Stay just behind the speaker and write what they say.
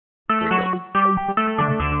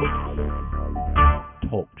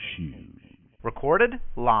Talk Show. Recorded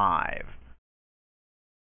live.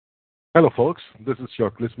 Hello, folks. This is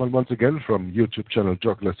Jörg Lissmann once again from YouTube channel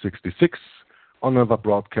Jörgler66 on another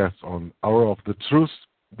broadcast on Hour of the Truth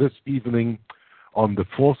this evening on the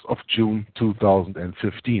 4th of June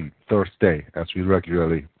 2015, Thursday, as we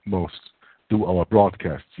regularly most do our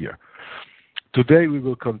broadcasts here. Today we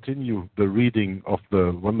will continue the reading of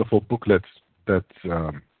the wonderful booklets that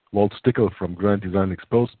Walt Stickle from Grand Design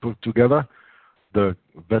Exposed put together, the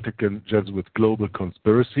Vatican Jesuit Global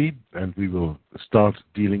Conspiracy, and we will start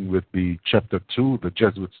dealing with the Chapter 2, the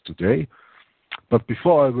Jesuits Today. But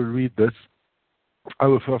before I will read this, I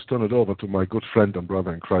will first turn it over to my good friend and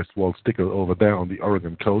brother in Christ, Walt Stickle, over there on the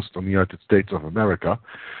Oregon coast on the United States of America,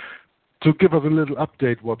 to give us a little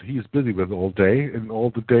update what he's busy with all day in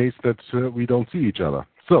all the days that we don't see each other.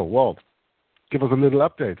 So, Walt, give us a little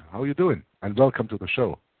update. How are you doing? And welcome to the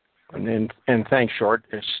show. And thanks, Short.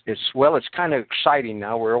 It's kind of exciting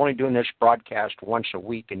now. We're only doing this broadcast once a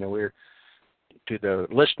week, and we're to the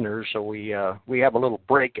listeners, so we have a little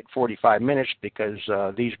break at 45 minutes because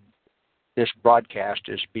this broadcast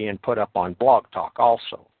is being put up on Blog Talk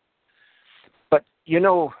also. But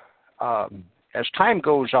as time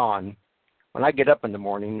goes on, when I get up in the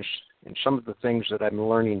mornings, and some of the things that I'm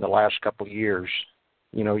learning the last couple of years,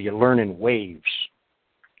 you learn in waves.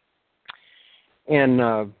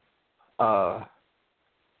 And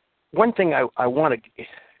one thing I wanted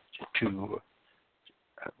to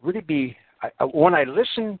really be, when I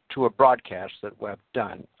listen to a broadcast that I've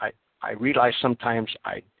done, I realize sometimes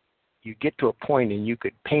you get to a point and you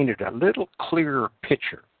could paint it a little clearer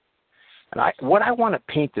picture. And what I want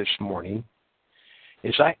to paint this morning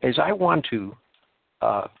is I want to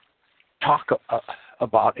talk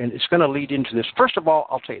about, and it's going to lead into this. First of all,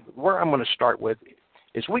 I'll tell you where I'm going to start with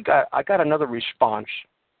is I got another response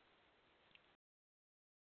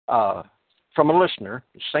from a listener,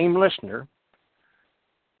 the same listener,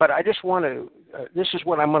 but I just want to, this is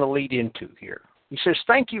what I'm going to lead into here. He says,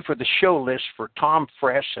 thank you for the show list for Tom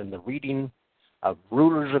Fresh and the reading of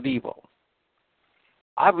Rulers of Evil.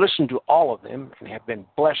 I've listened to all of them and have been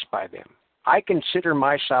blessed by them. I consider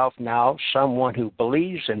myself now someone who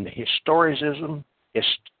believes in the historicism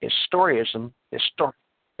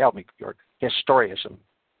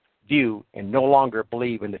view and no longer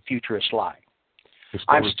believe in the futurist lie.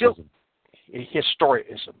 Historicism,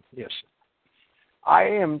 yes. I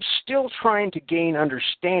am still trying to gain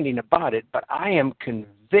understanding about it, but I am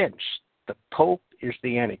convinced the Pope is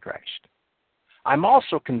the Antichrist. I'm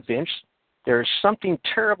also convinced there is something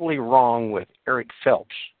terribly wrong with Eric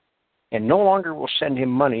Phelps and no longer will send him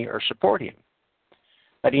money or support him.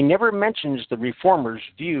 But he never mentions the reformers'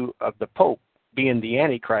 view of the Pope being the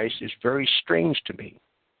Antichrist is very strange to me.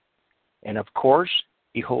 And of course,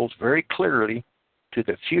 he holds very clearly to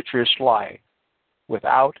the futurist lie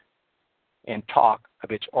without and talk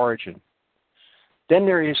of its origin. Then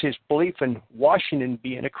there is his belief in Washington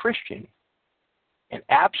being a Christian and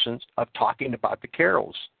absence of talking about the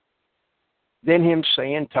carols. Then him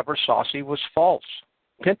saying Tupper Saucy was false.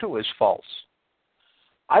 Pinto is false.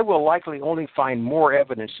 I will likely only find more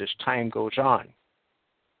evidence as time goes on.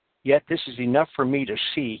 Yet this is enough for me to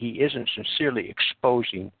see he isn't sincerely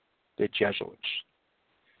exposing the Jesuits.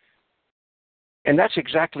 And that's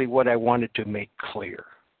exactly what I wanted to make clear.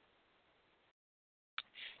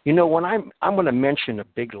 When I'm going to mention a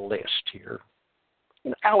big list here,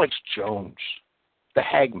 Alex Jones, the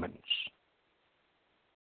Hagmans,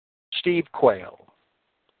 Steve Quayle,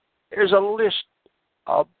 there's a list,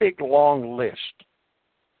 a big long list.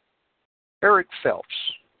 Eric Phelps,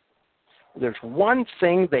 there's one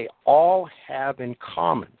thing they all have in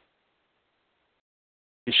common.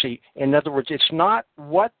 You see, in other words, it's not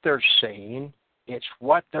what they're saying, it's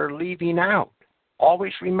what they're leaving out.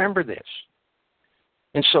 Always remember this.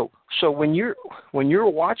 And so when you're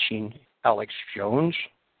watching Alex Jones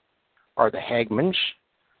or the Hagmans,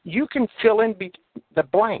 you can fill in the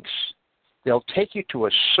blanks. They'll take you to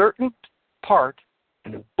a certain part,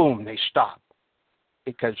 and boom, they stop.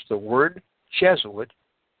 Because the word Jesuit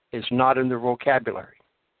is not in their vocabulary.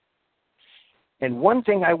 And one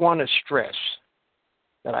thing I want to stress,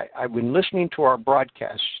 that I've been listening to our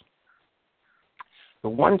broadcasts, the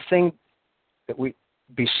one thing that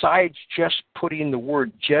besides just putting the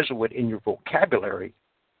word Jesuit in your vocabulary,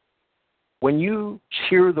 when you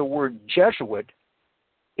hear the word Jesuit,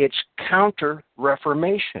 it's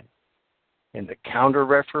counter-reformation. And the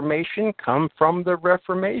counter-reformation come from the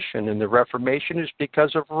Reformation, and the Reformation is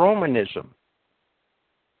because of Romanism.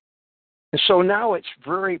 And so now it's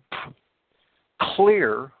very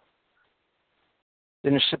clear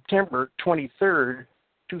that on September 23rd,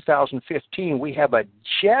 2015, we have a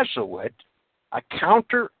Jesuit a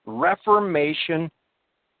counter-Reformation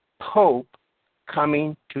Pope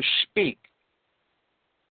coming to speak.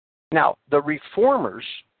 Now, the Reformers,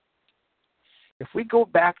 if we go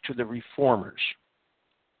back to the Reformers,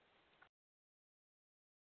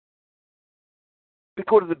 we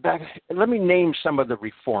go to the back. Let me name some of the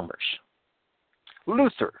Reformers: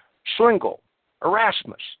 Luther, Zwingli,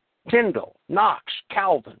 Erasmus, Tyndale, Knox,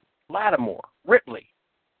 Calvin, Lattimore, Ridley,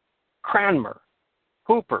 Cranmer,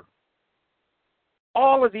 Hooper.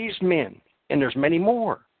 All of these men, and there's many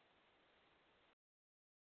more.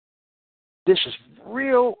 This is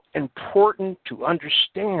real important to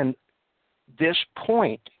understand this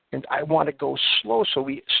point, and I want to go slow so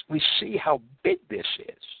we see how big this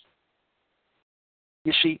is.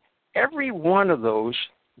 You see, every one of those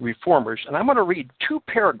Reformers, and I'm going to read two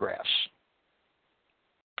paragraphs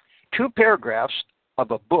of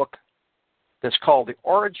a book that's called The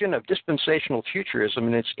Origin of Dispensational Futurism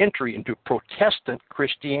and Its Entry into Protestant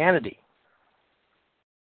Christianity.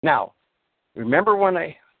 Now, remember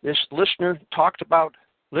when this listener talked about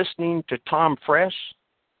listening to Tom Friess?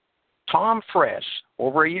 Tom Friess,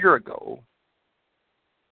 over a year ago,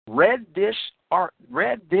 read this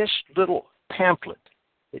little pamphlet.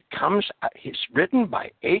 It's written by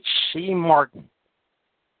H.C. Martin.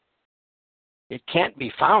 It can't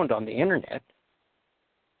be found on the internet.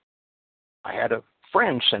 I had a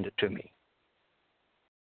friend send it to me.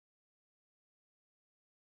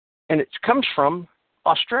 And it comes from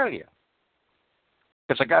Australia,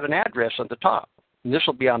 because I got an address on the top. And this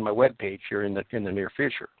will be on my webpage here in the near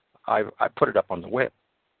future. I put it up on the web.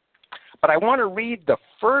 But I want to read the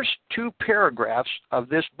first two paragraphs of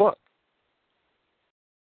this book.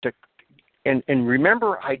 And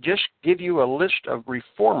remember, I just give you a list of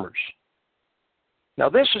Reformers. Now,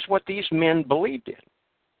 this is what these men believed in.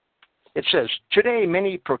 It says, today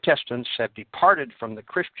many Protestants have departed from the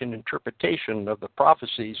Christian interpretation of the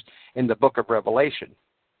prophecies in the book of Revelation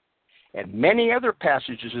and many other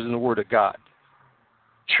passages in the Word of God.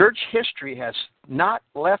 Church history has not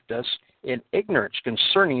left us in ignorance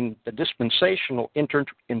concerning the dispensational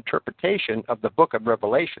interpretation of the book of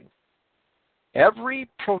Revelation. Every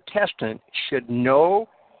Protestant should know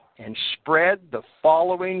and spread the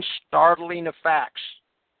following startling facts.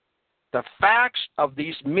 The facts of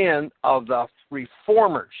these men of the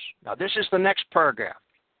Reformers. Now, this is the next paragraph.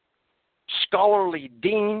 Scholarly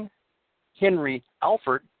Dean Henry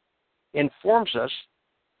Alford informs us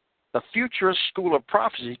the futurist school of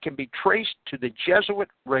prophecy can be traced to the Jesuit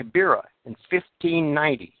Ribera in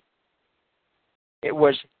 1590. It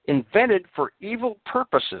was invented for evil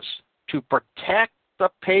purposes, to protect the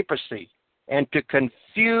papacy and to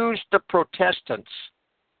confuse the Protestants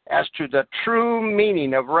as to the true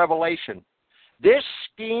meaning of Revelation. This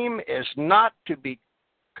scheme is not to be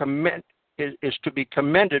is to be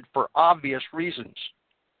commended for obvious reasons.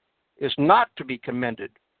 Is not to be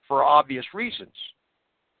commended for obvious reasons.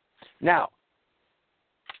 Now,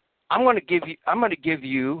 I'm going to give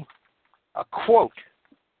you a quote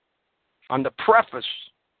on the preface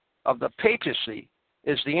of The Papacy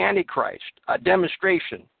is the Antichrist, a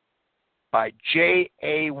demonstration by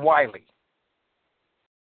J.A. Wiley.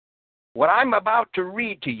 What I'm about to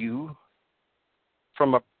read to you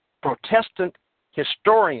from a Protestant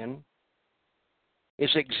historian is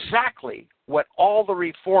exactly what all the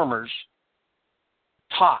Reformers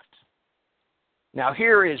taught. Now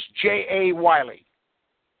here is J.A. Wiley.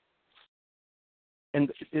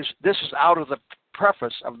 And this is out of the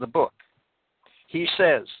preface of the book. He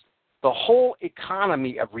says, the whole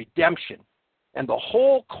economy of redemption and the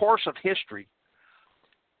whole course of history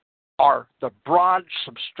are the broad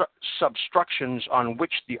substructions on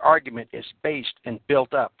which the argument is based and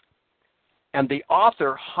built up. And the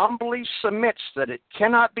author humbly submits that it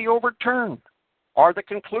cannot be overturned or the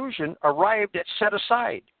conclusion arrived at set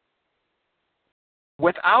aside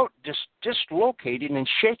without dislocating and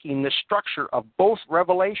shaking the structure of both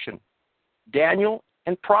Revelation, Daniel,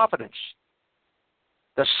 and Providence.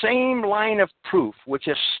 The same line of proof which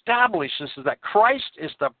establishes that Christ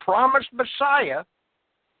is the promised Messiah,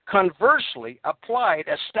 conversely applied,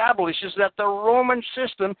 establishes that the Roman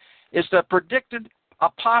system is the predicted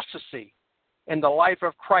apostasy. In the life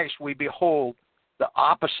of Christ, we behold the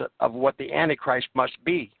opposite of what the Antichrist must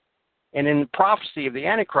be. And in the prophecy of the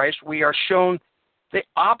Antichrist, we are shown the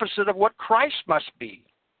opposite of what Christ must be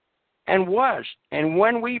and was. And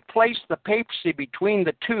when we place the papacy between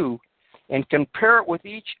the two and compare it with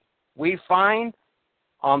each, we find,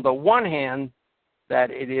 on the one hand, that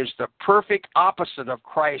it is the perfect opposite of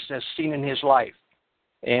Christ as seen in his life.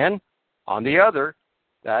 And, on the other,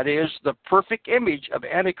 that is the perfect image of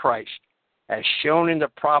Antichrist as shown in the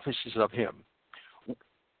prophecies of him.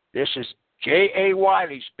 This is J.A.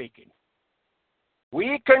 Wiley speaking.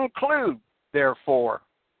 We conclude, therefore,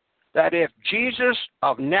 that if Jesus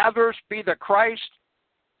of Nazareth be the Christ,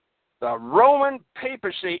 the Roman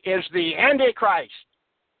papacy is the Antichrist.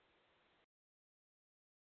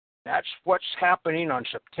 That's what's happening on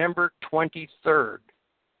September 23rd,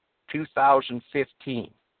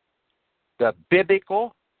 2015. The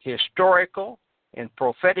biblical, historical, and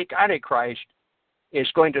prophetic Antichrist is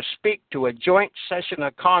going to speak to a joint session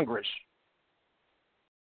of Congress.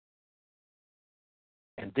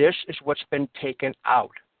 And this is what's been taken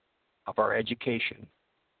out of our education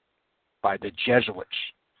by the Jesuits,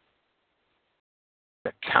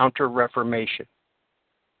 the Counter-Reformation.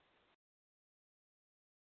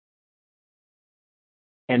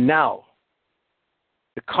 And now,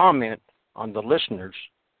 the comment on the listeners,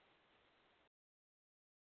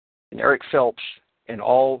 and Eric Phelps, and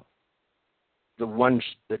all the ones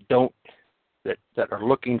that are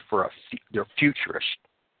looking for they're futurist.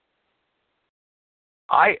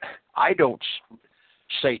 I don't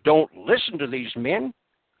say don't listen to these men,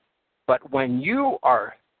 but when you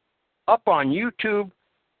are up on YouTube,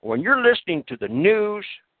 when you're listening to the news,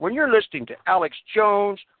 when you're listening to Alex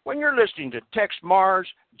Jones, when you're listening to Tex Mars,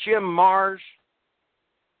 Jim Mars,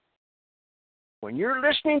 when you're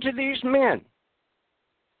listening to these men,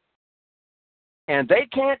 and they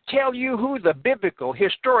can't tell you who the biblical,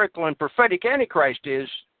 historical, and prophetic Antichrist is,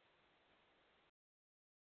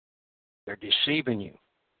 they're deceiving you.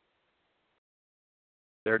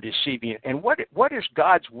 They're deceiving you. And what is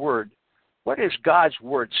God's word? What does God's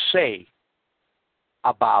word say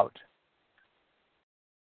about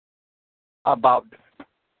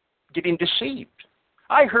getting deceived?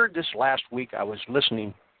 I heard this last week. I was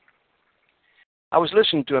listening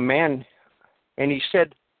to a man, and he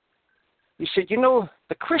said, you know,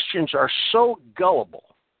 the Christians are so gullible.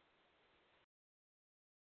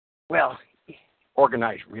 Well,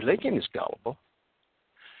 organized religion is gullible.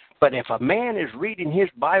 But if a man is reading his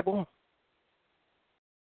Bible,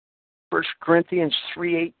 1 Corinthians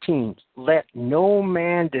 3:18, let no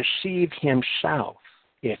man deceive himself.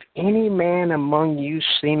 If any man among you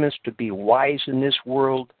seemeth to be wise in this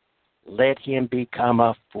world, let him become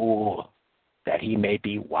a fool, that he may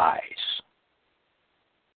be wise.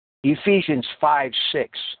 Ephesians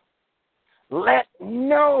 5:6, let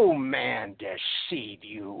no man deceive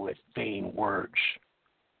you with vain words.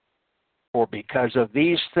 For because of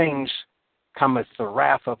these things cometh the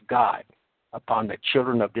wrath of God upon the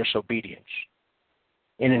children of disobedience.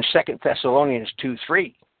 And in 2 Thessalonians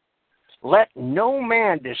 2:3, let no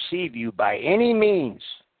man deceive you by any means,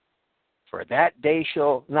 for that day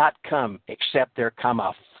shall not come, except there come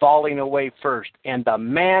a falling away first, and the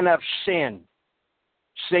man of sin,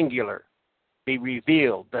 singular, be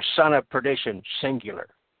revealed, the son of perdition, singular.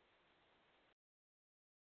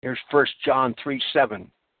 Here's 1 John 3:7.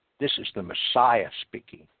 This is the Messiah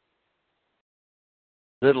speaking.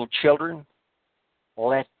 Little children,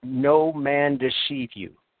 let no man deceive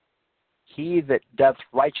you. He that doth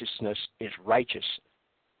righteousness is righteous,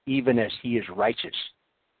 even as he is righteous.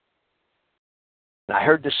 And I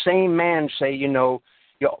heard the same man say,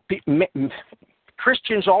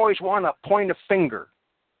 Christians always want to point a finger.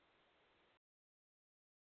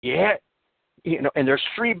 Yeah, and there's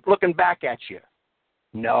three looking back at you.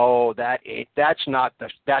 No, that's not the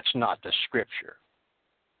scripture.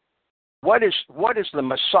 What does the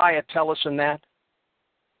Messiah tell us in that?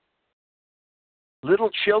 Little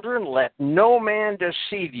children, let no man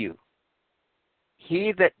deceive you.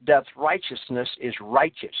 He that doth righteousness is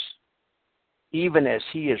righteous, even as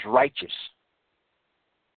he is righteous.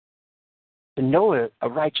 To know a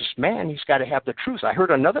righteous man, he's got to have the truth. I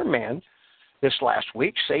heard another man this last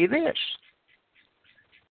week say this.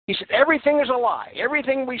 He said, everything is a lie.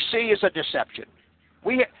 Everything we see is a deception.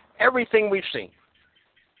 Everything we've seen.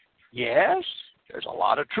 Yes, there's a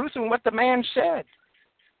lot of truth in what the man said.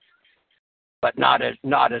 But not as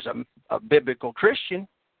a biblical Christian.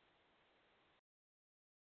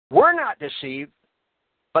 We're not deceived,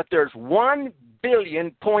 but there's 1.2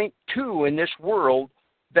 billion in this world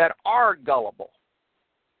that are gullible.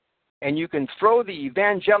 And you can throw the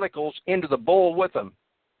evangelicals into the bowl with them.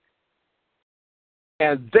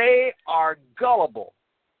 And they are gullible.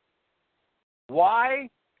 Why?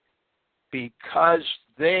 Because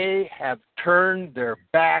they have turned their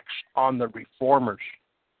backs on the reformers.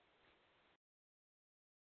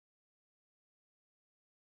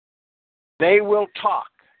 They will talk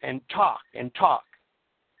and talk and talk.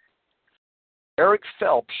 Eric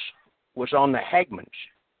Phelps was on the Hagmans.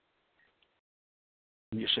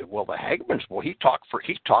 And you say, well, the Hagmans, he talked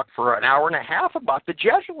for an hour and a half about the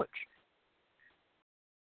Jesuits.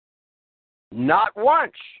 Not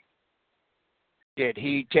once did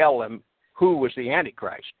he tell them who was the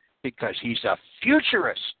Antichrist? Because he's a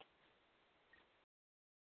futurist.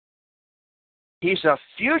 He's a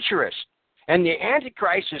futurist. And the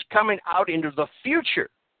Antichrist is coming out into the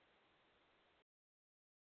future.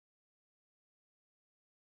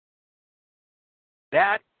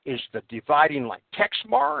 That is the dividing line. Text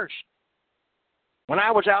Mars. When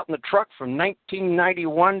I was out in the truck from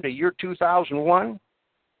 1991 to year 2001,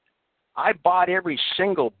 I bought every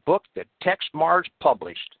single book that Text Mars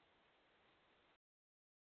published.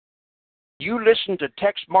 You listen to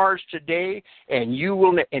Text Mars today, and you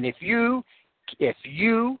will. And if you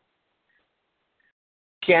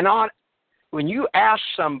cannot, when you ask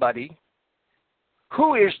somebody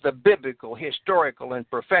who is the biblical, historical, and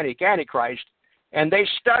prophetic Antichrist, and they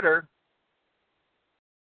stutter,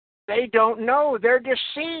 they don't know. They're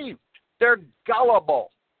deceived. They're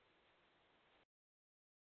gullible.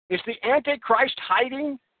 Is the Antichrist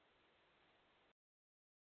hiding?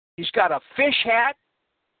 He's got a fish hat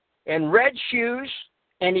and red shoes,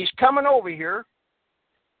 and he's coming over here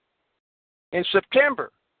in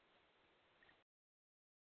September.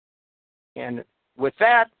 And with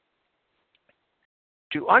that,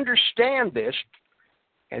 to understand this,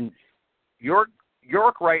 and York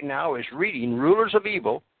right now is reading Rulers of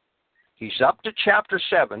Evil. He's up to chapter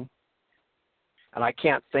 7, and I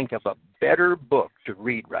can't think of a better book to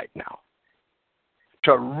read right now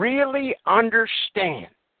to really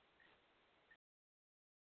understand.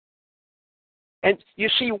 And you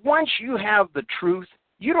see, once you have the truth,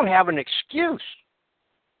 you don't have an excuse.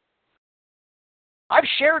 I've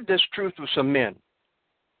shared this truth with some men,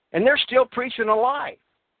 and they're still preaching a lie.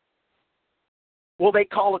 Well, they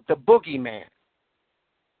call it the boogeyman.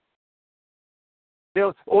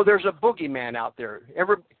 There's a boogeyman out there.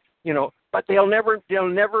 But they'll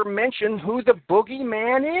never mention who the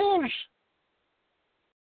boogeyman is.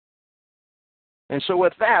 And so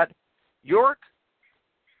with that, York,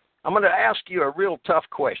 I'm going to ask you a real tough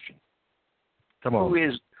question. Come on.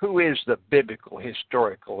 Who is the biblical,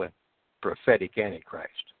 historical, and prophetic Antichrist?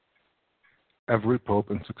 Every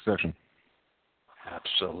pope in succession.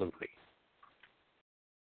 Absolutely.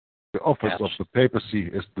 The office of the papacy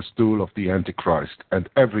is the stool of the Antichrist, and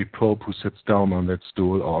every pope who sits down on that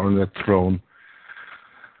stool or on that throne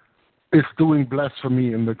is doing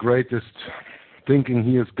blasphemy in the greatest, thinking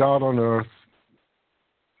he is God on earth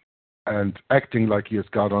and acting like he is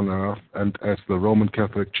God on earth, and as the Roman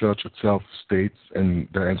Catholic Church itself states in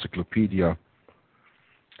their encyclopedia,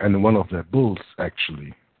 and in one of their bulls,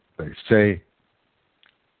 actually, they say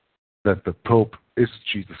that the Pope is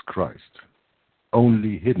Jesus Christ,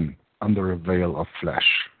 only hidden under a veil of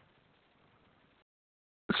flesh.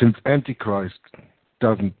 Since Antichrist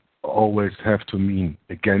doesn't always have to mean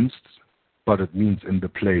against, but it means in the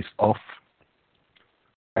place of,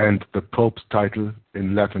 and the Pope's title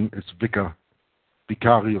in Latin is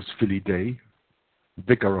Vicarius Filii Dei,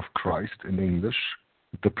 Vicar of Christ in English,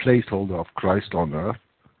 the placeholder of Christ on earth.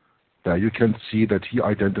 There you can see that he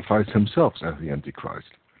identifies himself as the Antichrist.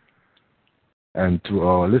 And to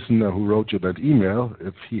our listener who wrote you that email,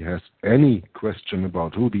 if he has any question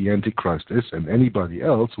about who the Antichrist is, and anybody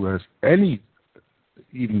else who has any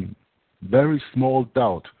even very small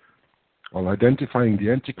doubt on identifying the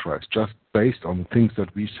Antichrist just based on the things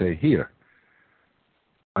that we say here,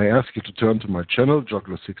 I ask you to turn to my channel,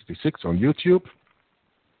 Joggler66 on YouTube,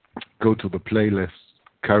 go to the playlist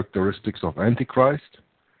Characteristics of Antichrist,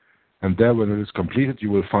 and there when it is completed you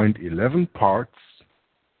will find 11 parts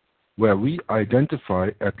where we identify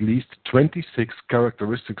at least 26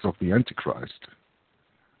 characteristics of the Antichrist.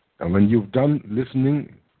 And when you've done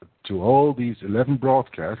listening to all these 11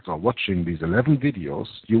 broadcasts or watching these 11 videos,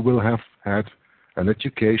 you will have had an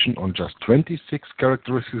education on just 26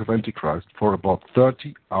 characteristics of Antichrist for about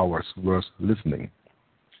 30 hours worth listening.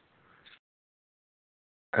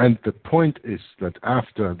 And the point is that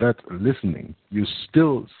after that listening, you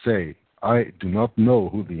still say, I do not know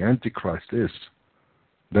who the Antichrist is,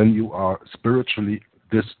 then you are spiritually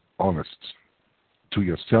dishonest to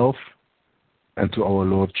yourself and to our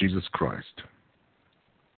Lord Jesus Christ.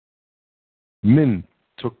 Men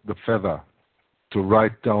took the feather to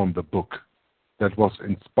write down the book that was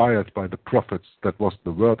inspired by the prophets, that was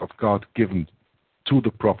the word of God given to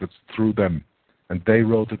the prophets through them, and they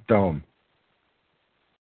wrote it down.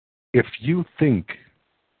 If you think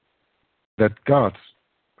that God,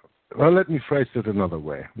 well, let me phrase it another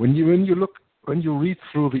way. When you read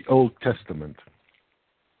through the Old Testament,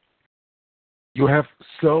 you have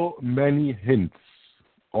so many hints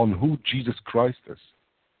on who Jesus Christ is.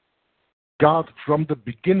 God, from the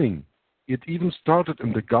beginning, it even started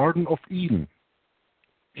in the Garden of Eden.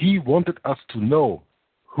 He wanted us to know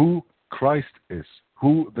who Christ is,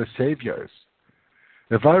 who the Savior is.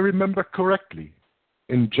 If I remember correctly,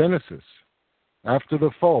 in Genesis, after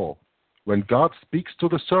the fall, when God speaks to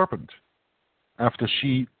the serpent, after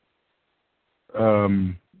he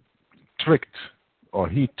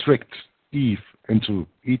tricked Eve into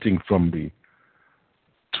eating from the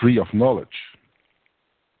tree of knowledge,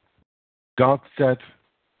 God said,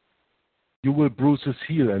 "You will bruise his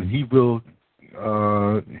heel, and he will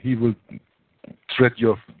tread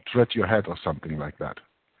your head," or something like that.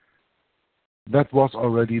 That was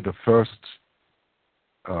already the first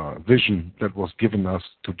vision that was given us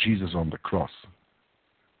to Jesus on the cross.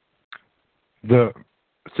 The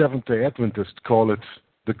Seventh-day Adventists call it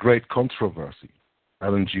the Great Controversy.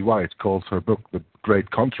 Ellen G. White calls her book The Great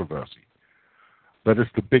Controversy. That is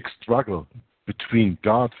the big struggle between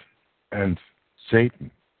God and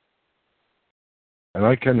Satan. And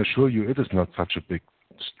I can assure you it is not such a big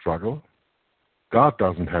struggle. God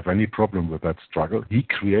doesn't have any problem with that struggle. He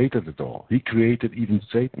created it all. He created even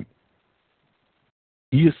Satan.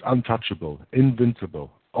 He is untouchable,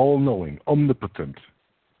 invincible, all-knowing, omnipotent.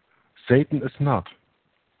 Satan is not.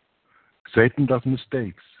 Satan does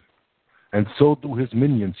mistakes, and so do his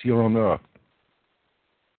minions here on earth.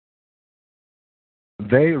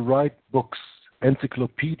 They write books,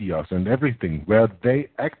 encyclopedias, and everything where they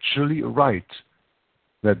actually write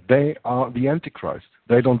that they are the Antichrist.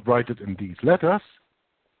 They don't write it in these letters,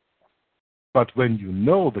 but when you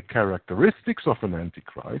know the characteristics of an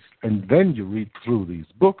Antichrist, and then you read through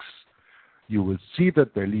these books, you will see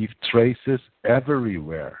that they leave traces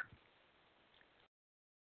everywhere.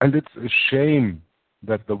 And it's a shame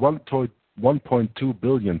that the 1.2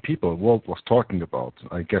 billion people Walt was talking about,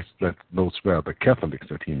 I guess that those were the Catholics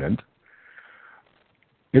that he meant,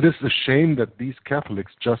 it is a shame that these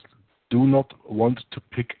Catholics just do not want to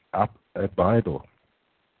pick up a Bible.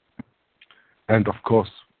 And of course,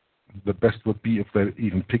 the best would be if they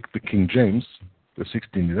even picked the King James, the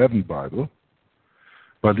 1611 Bible.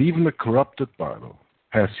 But even a corrupted Bible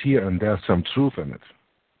has here and there some truth in it.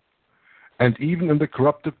 And even in the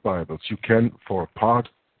corrupted Bibles, you can, for a part,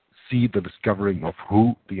 see the discovering of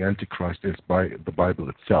who the Antichrist is by the Bible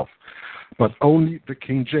itself. But only the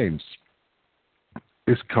King James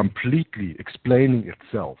is completely explaining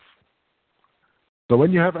itself. So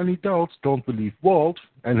when you have any doubts, don't believe Walt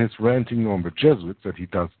and his ranting on the Jesuits that he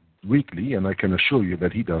does weekly, and I can assure you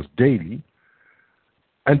that he does daily.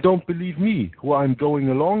 And don't believe me, who I'm going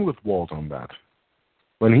along with Walt on that.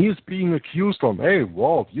 When he is being accused of, "Hey,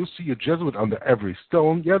 Walt, you see a Jesuit under every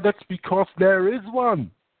stone," yeah, that's because there is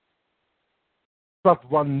one. But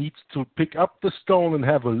one needs to pick up the stone and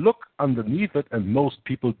have a look underneath it, and most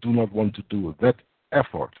people do not want to do that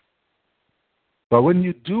effort. But when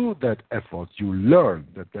you do that effort, you learn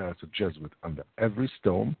that there is a Jesuit under every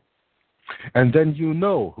stone, and then you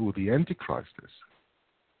know who the Antichrist is.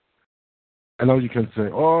 And now you can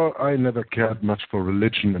say, "Oh, I never cared much for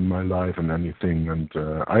religion in my life and anything, and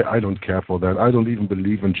I don't care for that. I don't even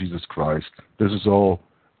believe in Jesus Christ. This is all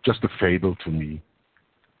just a fable to me."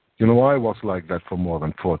 You know, I was like that for more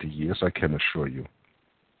than 40 years, I can assure you.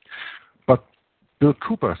 But Bill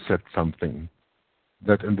Cooper said something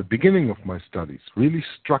that in the beginning of my studies really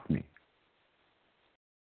struck me.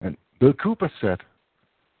 And Bill Cooper said,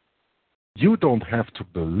 "You don't have to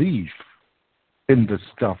believe in the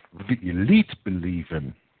stuff the elite believe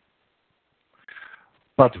in.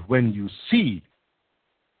 But when you see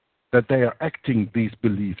that they are acting these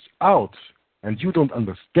beliefs out, and you don't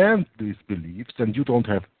understand these beliefs, and you don't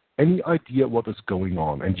have any idea what is going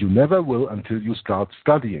on, and you never will until you start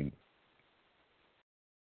studying."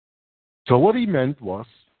 So what he meant was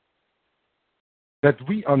that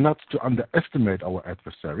we are not to underestimate our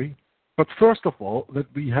adversary, but first of all,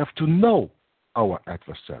 that we have to know our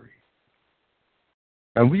adversary.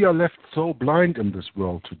 And we are left so blind in this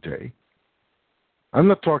world today. I'm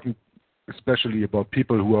not talking especially about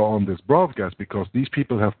people who are on this broadcast, because these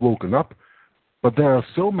people have woken up, but there are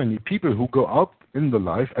so many people who go out in the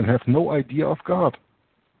life and have no idea of God.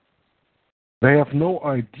 They have no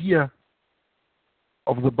idea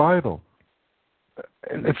of the Bible.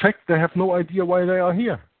 In fact, they have no idea why they are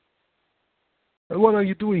here. And what are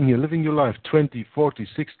you doing here, living your life 20, 40,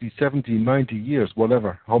 60, 70, 90 years,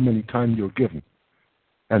 whatever, how many times you're given?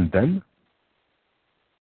 And then?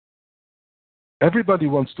 Everybody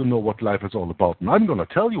wants to know what life is all about, and I'm going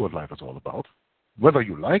to tell you what life is all about. Whether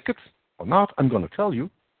you like it or not, I'm going to tell you.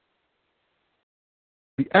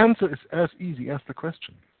 The answer is as easy as the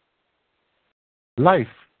question.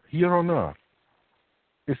 Life here on earth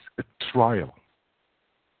is a trial.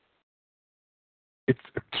 It's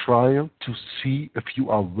a trial to see if you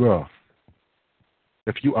are worthy.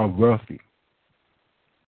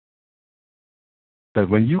 that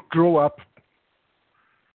when you grow up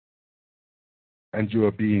and you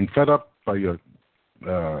are being fed up by your, when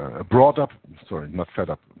you're brought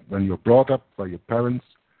up by your parents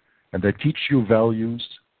and they teach you values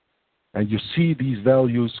and you see these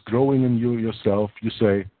values growing in you yourself, you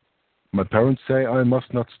say, my parents say I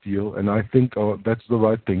must not steal, and I think, oh, that's the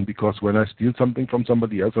right thing, because when I steal something from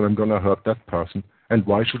somebody else, I'm going to hurt that person. And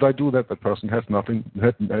why should I do that? That person has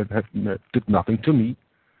did nothing to me.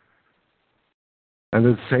 And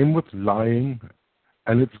it's the same with lying,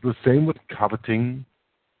 and it's the same with coveting.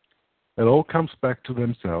 It all comes back to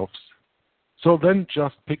themselves. So then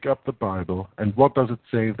just pick up the Bible, and what does it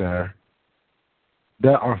say there?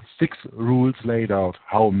 There are 6 rules laid out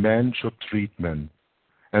how man should treat men.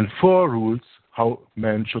 And 4 rules how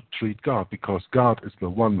man should treat God, because God is the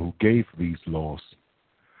one who gave these laws.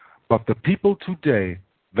 But the people today,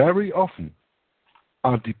 very often,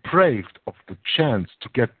 are deprived of the chance to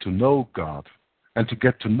get to know God and to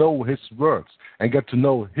get to know His words and get to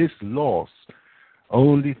know His laws.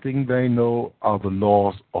 Only thing they know are the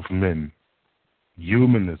laws of men,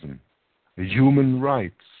 humanism, human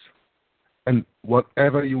rights, and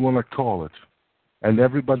whatever you want to call it. And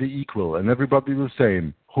everybody equal, and everybody the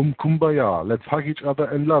same. Kumbaya, let's hug each other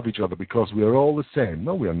and love each other because we are all the same.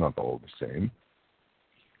 No, we are not all the same.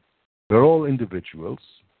 We're all individuals.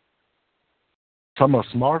 Some are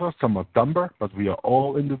smarter, some are dumber, but we are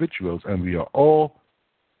all individuals, and we all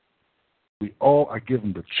are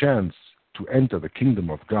given the chance to enter the kingdom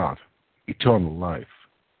of God, eternal life.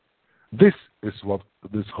 This is what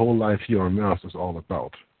this whole life here on earth is all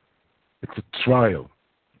about. It's a trial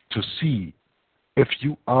to see if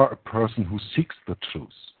you are a person who seeks the truth.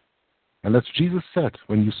 And as Jesus said,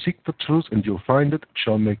 when you seek the truth and you'll find it, it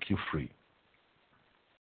shall make you free.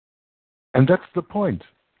 And that's the point.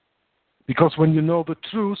 Because when you know the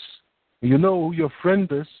truth, you know who your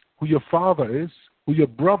friend is, who your father is, who your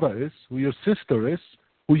brother is, who your sister is,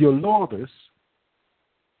 who your Lord is,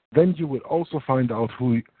 then you will also find out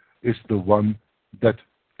who is the one that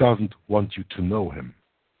doesn't want you to know him.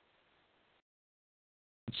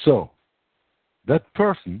 So, that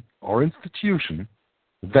person or institution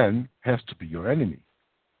then has to be your enemy.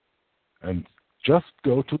 And just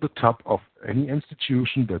go to the top of any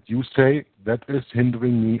institution that you say that is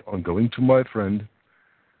hindering me on going to my friend.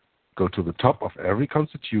 Go to the top of every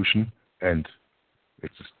constitution, and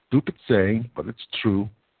it's a stupid saying, but it's true.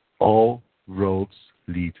 All roads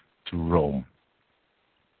lead to Rome.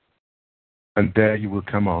 And there you will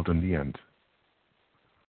come out in the end.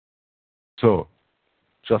 So,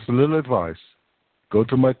 just a little advice. Go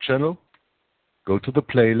to my channel, go to the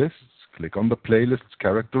playlists, click on the playlists,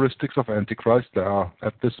 Characteristics of Antichrist. There are,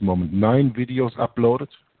 at this moment, 9 videos uploaded,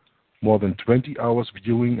 more than 20 hours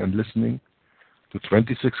viewing and listening to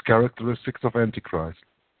 26 Characteristics of Antichrist.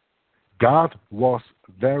 God was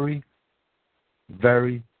very,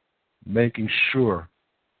 very making sure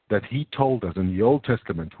that He told us in the Old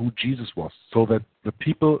Testament who Jesus was, so that the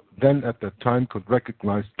people then at that time could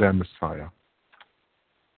recognize their Messiah.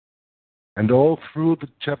 And all through the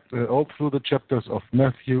chapters of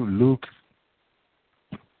Matthew, Luke,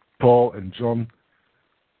 Paul, and John,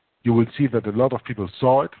 you will see that a lot of people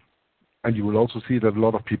saw it, and you will also see that a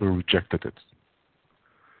lot of people rejected it.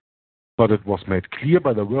 But it was made clear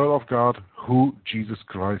by the Word of God who Jesus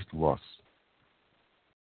Christ was.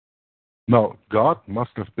 Now, God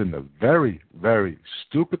must have been a very, very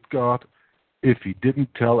stupid God if He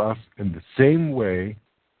didn't tell us in the same way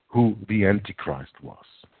who the Antichrist was.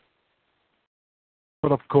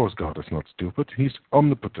 But of course God is not stupid. He's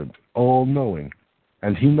omnipotent, all-knowing.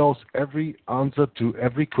 And He knows every answer to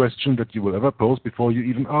every question that you will ever pose before you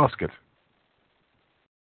even ask it.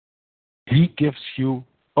 He gives you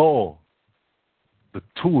all the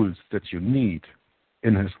tools that you need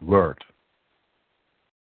in His Word.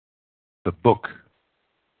 The book,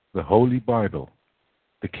 the Holy Bible,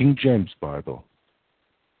 the King James Bible.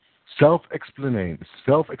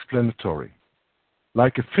 Self-explanatory.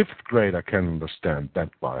 Like a 5th grader can understand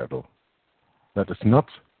that Bible. That is not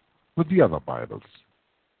with the other Bibles.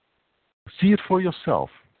 See it for yourself.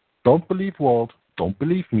 Don't believe Walt. Don't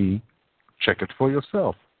believe me. Check it for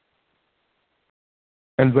yourself.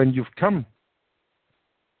 And when you've come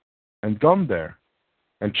and gone there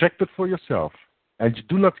and checked it for yourself, and you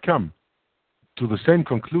do not come to the same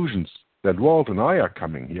conclusions that Walt and I are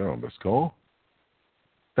coming here on this call,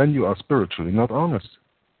 then you are spiritually not honest.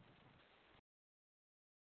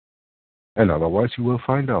 And otherwise you will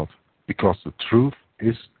find out, because the truth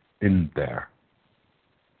is in there.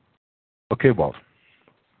 Okay, Walt.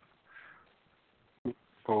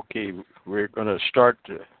 Okay, we're going to start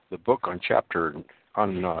the book on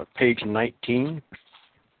page 19.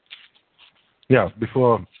 Yeah,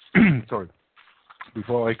 before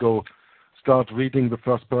I start reading the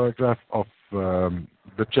first paragraph of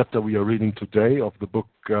the chapter we are reading today of the book,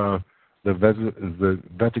 the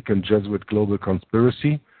Vatican Jesuit Global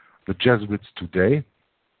Conspiracy, the Jesuits Today,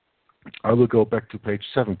 I will go back to page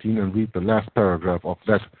 17 and read the last paragraph of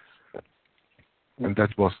that. And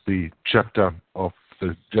that was the chapter of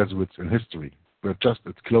the Jesuits in history, where just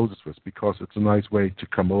it closes with, because it's a nice way to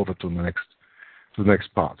come over to the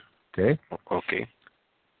next part. Okay? Okay.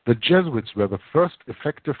 The Jesuits were the first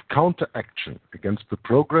effective counteraction against the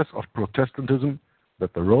progress of Protestantism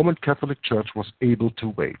that the Roman Catholic Church was able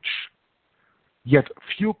to wage. Yet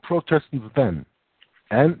few Protestants then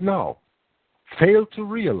and now fail to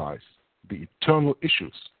realize the eternal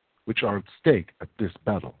issues which are at stake at this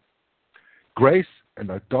battle. Grace and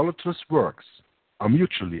idolatrous works are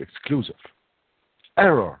mutually exclusive.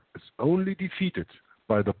 Error is only defeated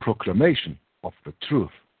by the proclamation of the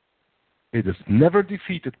truth. It is never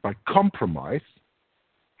defeated by compromise,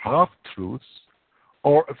 half-truths,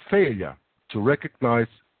 or a failure to recognize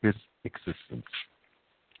his existence.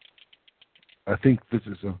 I think this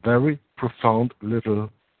is a very profound little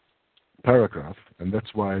paragraph, and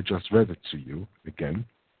that's why I just read it to you again.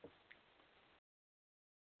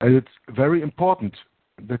 And it's very important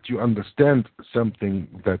that you understand something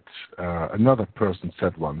that another person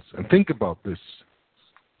said once, and think about this,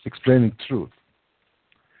 explaining truth.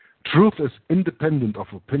 Truth is independent of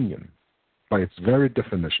opinion by its very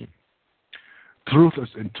definition. Truth is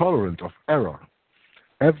intolerant of error.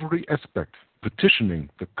 Every aspect petitioning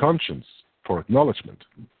the conscience for acknowledgement.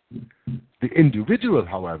 The individual,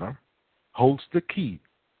 however, holds the key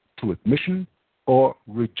to admission or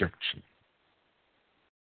rejection.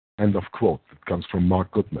 End of quote. It comes from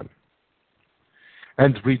Mark Goodman.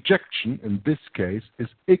 And rejection in this case is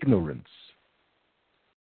ignorance.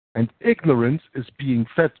 And ignorance is being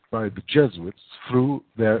fed by the Jesuits through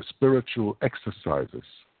their spiritual exercises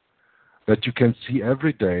that you can see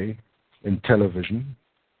every day in television,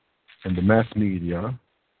 in the mass media,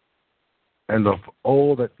 and of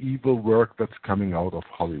all that evil work that's coming out of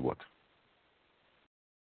Hollywood.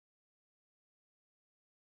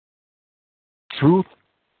 Truth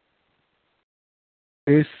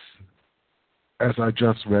is, as I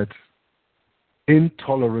just read,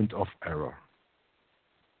 intolerant of error.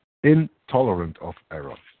 Intolerant of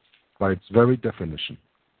error, by its very definition.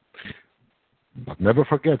 But never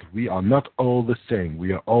forget, we are not all the same.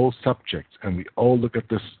 We are all subjects, and we all look at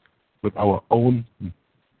this with our own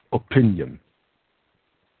opinion.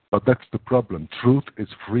 But that's the problem. Truth is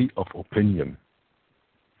free of opinion.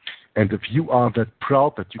 And if you are that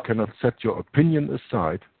proud that you cannot set your opinion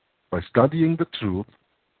aside by studying the truth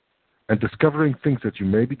and discovering things that you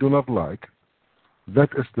maybe do not like, that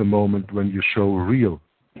is the moment when you show real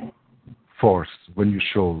force, when you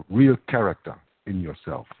show real character in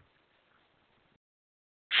yourself.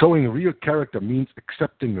 Showing real character means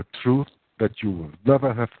accepting a truth that you would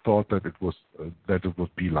never have thought that it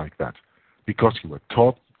would be like that, because you were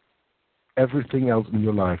taught everything else in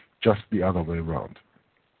your life just the other way around.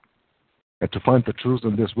 And to find the truth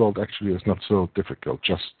in this world actually is not so difficult.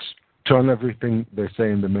 Just turn everything they say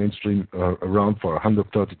in the mainstream around for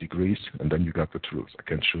 130 degrees, and then you got the truth. I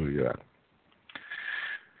can show you that.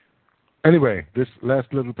 Anyway, this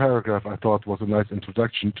last little paragraph I thought was a nice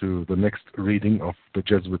introduction to the next reading of the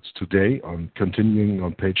Jesuits Today, continuing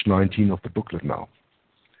on page 19 of the booklet now.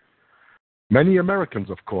 Many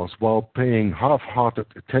Americans, of course, while paying half-hearted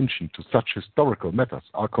attention to such historical matters,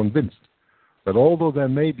 are convinced that although there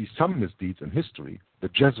may be some misdeeds in history, the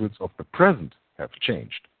Jesuits of the present have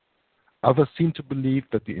changed. Others seem to believe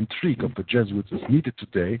that the intrigue of the Jesuits is needed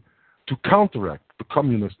today to counteract the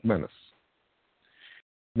communist menace.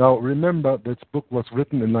 Now, remember, this book was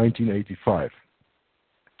written in 1985.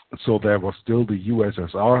 So there was still the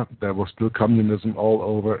USSR, there was still communism all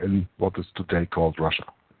over in what is today called Russia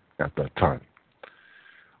at that time.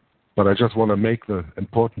 But I just want to make the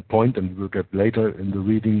important point, and we'll get later in the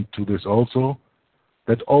reading to this also,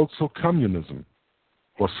 that also communism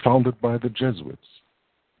was founded by the Jesuits.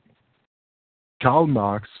 Karl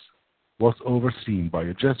Marx was overseen by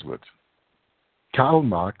a Jesuit. Karl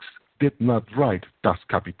Marx did not write Das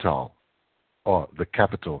Kapital, or The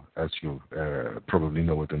Capital, as you probably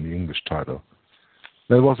know it in the English title.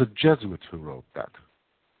 There was a Jesuit who wrote that.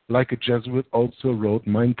 Like a Jesuit also wrote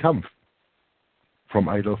Mein Kampf from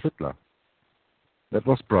Adolf Hitler. That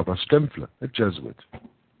was Brother Stempfle, a Jesuit.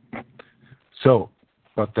 So,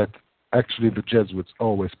 but that actually the Jesuits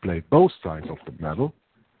always play both sides of the medal.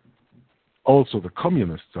 Also the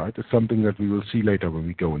communist side is something that we will see later when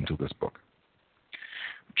we go into this book.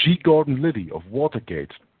 G. Gordon Liddy of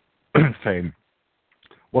Watergate fame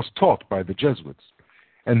was taught by the Jesuits,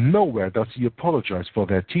 and nowhere does he apologize for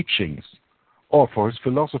their teachings or for his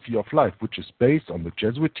philosophy of life, which is based on the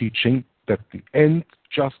Jesuit teaching that the end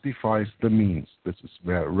justifies the means. This is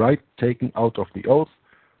where right taken out of the oath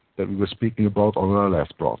that we were speaking about on our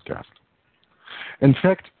last broadcast. In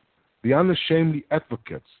fact, the unashamedly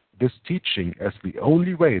advocates this teaching as the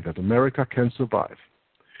only way that America can survive.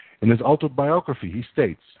 In his autobiography, he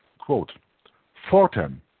states, quote,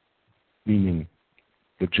 Fordham, meaning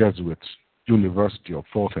the Jesuits' University of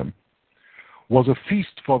Fordham, was a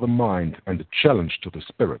feast for the mind and a challenge to the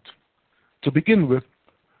spirit. To begin with,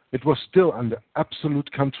 it was still under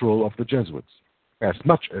absolute control of the Jesuits. As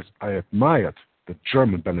much as I admired the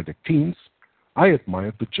German Benedictines, I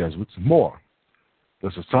admired the Jesuits more.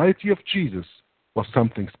 The Society of Jesus was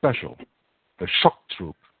something special, the shock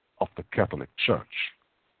troop of the Catholic Church.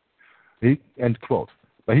 End quote.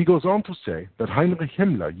 But he goes on to say that Heinrich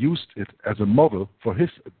Himmler used it as a model for his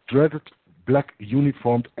dreaded black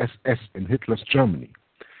uniformed SS in Hitler's Germany,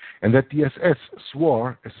 and that the SS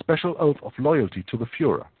swore a special oath of loyalty to the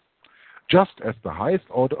Fuhrer, just as the highest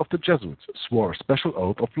order of the Jesuits swore a special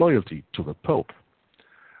oath of loyalty to the Pope.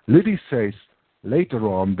 Liddy says later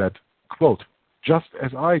on that, quote, just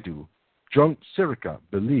as I do, John Sirica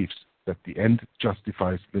believes that the end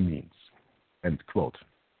justifies the means, end quote.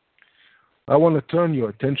 I want to turn your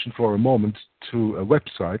attention for a moment to a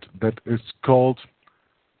website that is called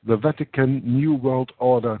the Vatican New World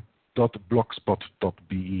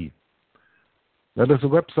Order.blogspot.be. That is a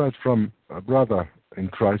website from a brother in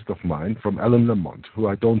Christ of mine, from Alan Lamont, who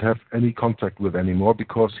I don't have any contact with anymore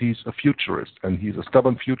because he's a futurist, and he's a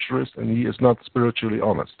stubborn futurist, and he is not spiritually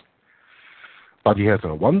honest. But he has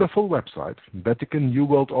a wonderful website, Vatican New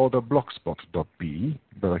World Order.blogspot.be,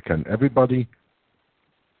 that I can everybody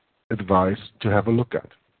advise to have a look at.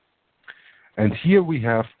 And here we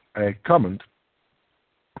have a comment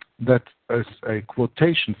that is a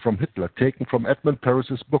quotation from Hitler taken from Edmund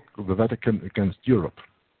Paris's book, The Vatican Against Europe.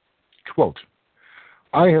 Quote,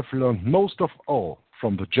 I have learned most of all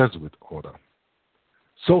from the Jesuit order.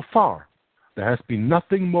 So far, there has been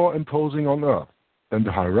nothing more imposing on earth than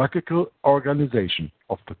the hierarchical organization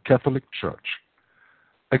of the Catholic Church.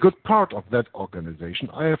 A good part of that organization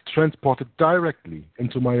I have transported directly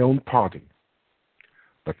into my own party.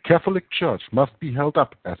 The Catholic Church must be held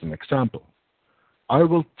up as an example. I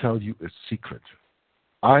will tell you a secret.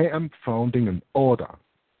 I am founding an order.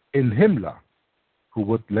 In Himmler, who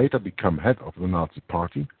would later become head of the Nazi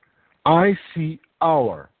Party, I see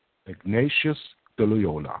our Ignatius de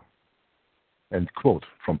Loyola. End quote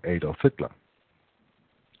from Adolf Hitler.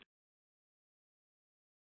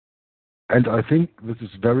 And I think this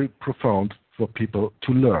is very profound for people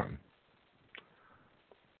to learn.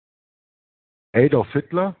 Adolf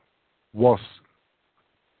Hitler was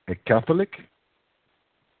a Catholic,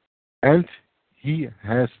 and he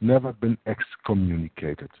has never been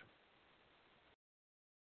excommunicated.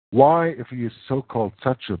 Why, if he is so-called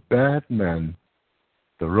such a bad man,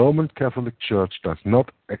 the Roman Catholic Church does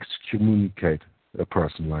not excommunicate a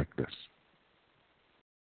person like this?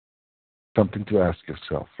 Something to ask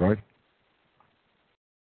yourself, right?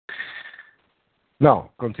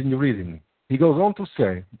 Now, continue reading. He goes on to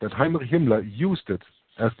say that Heinrich Himmler used it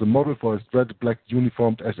as the model for his dreaded black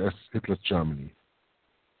uniformed SS Hitler's Germany.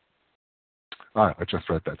 I just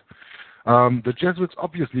read that. The Jesuits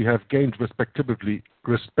obviously have gained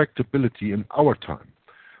respectability in our time.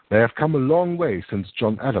 They have come a long way since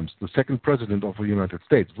John Adams, the second president of the United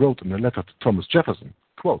States, wrote in a letter to Thomas Jefferson,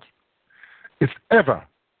 quote, if ever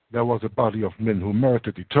there was a body of men who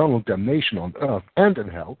merited eternal damnation on earth and in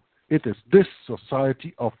hell, it is this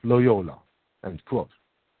Society of Loyola, end quote.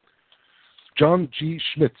 John G.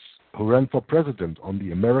 Schmitz, who ran for president on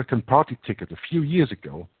the American Party ticket a few years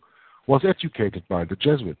ago, was educated by the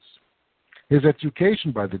Jesuits. His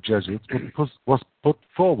education by the Jesuits was put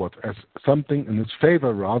forward as something in his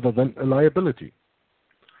favor rather than a liability.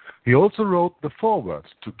 He also wrote the foreword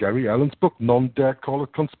to Gary Allen's book, None Dare Call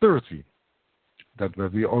It Conspiracy, that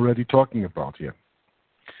we're already talking about here.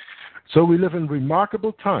 So we live in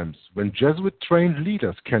remarkable times when Jesuit-trained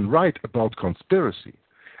leaders can write about conspiracy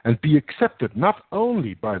and be accepted not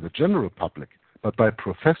only by the general public, but by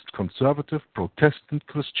professed conservative Protestant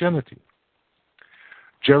Christianity.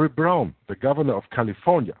 Jerry Brown, the governor of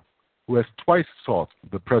California, who has twice sought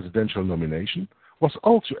the presidential nomination, was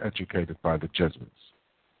also educated by the Jesuits.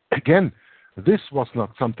 Again, this was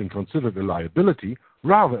not something considered a liability,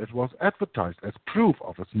 rather it was advertised as proof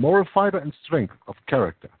of his moral fiber and strength of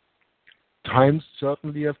character. Times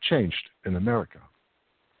certainly have changed in America.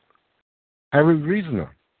 Harry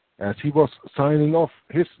Reasoner, as he was signing off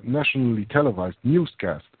his nationally televised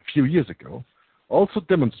newscast a few years ago, also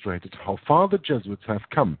demonstrated how far the Jesuits have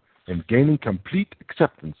come in gaining complete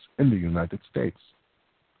acceptance in the United States.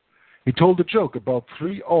 He told a joke about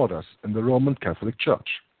 3 orders in the Roman Catholic Church.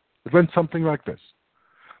 It went something like this.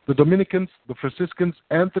 The Dominicans, the Franciscans,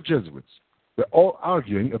 and the Jesuits were all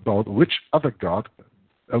arguing about which order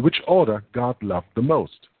God loved the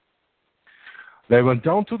most. They went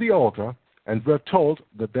down to the altar and were told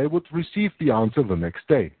that they would receive the answer the next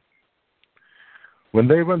day. When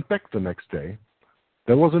they went back the next day,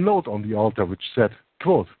 there was a note on the altar which said,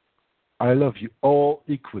 quote, "I love you all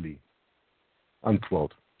equally,"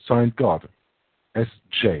 unquote. Signed God,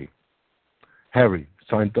 S.J. Harry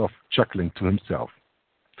signed off, chuckling to himself.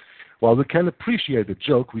 While we can appreciate the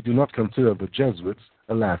joke, we do not consider the Jesuits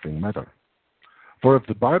a laughing matter. For if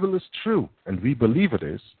the Bible is true, and we believe it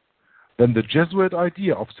is, then the Jesuit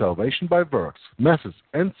idea of salvation by works, masses,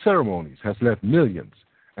 and ceremonies has led millions,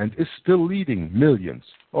 and is still leading millions,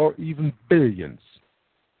 or even billions,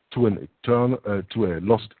 to a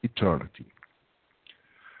lost eternity.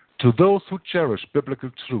 To those who cherish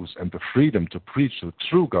biblical truths and the freedom to preach the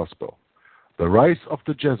true gospel, the rise of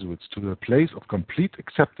the Jesuits to the place of complete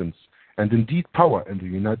acceptance and indeed power in the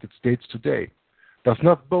United States today does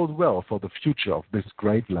not bode well for the future of this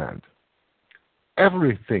great land.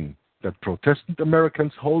 Everything that Protestant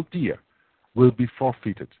Americans hold dear will be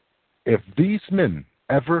forfeited if these men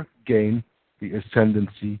ever gain the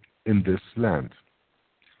ascendancy in this land.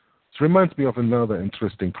 This reminds me of another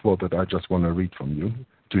interesting quote that I just want to read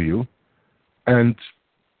to you. And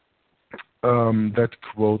that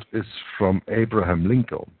quote is from Abraham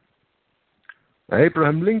Lincoln.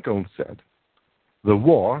 Abraham Lincoln said, "The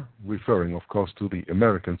war," referring of course to the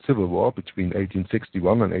American Civil War between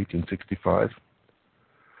 1861 and 1865,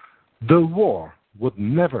 "the war would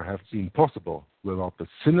never have been possible without the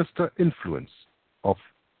sinister influence of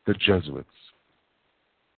the Jesuits."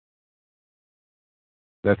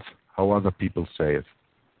 That's how other people say it.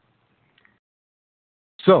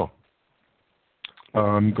 So,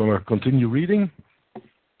 I'm going to continue reading.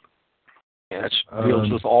 Yeah, it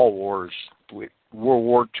deals with all wars. World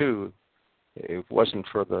War II, if it wasn't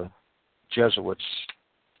for the Jesuits,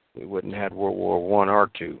 we wouldn't have had World War I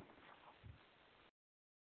or II.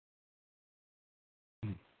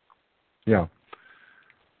 Yeah.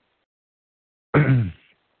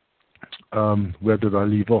 Where did I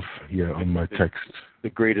leave off here on my text? The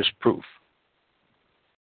greatest proof.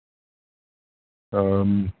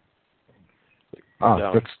 There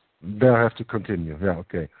I have to continue. Yeah,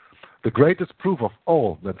 okay. The greatest proof of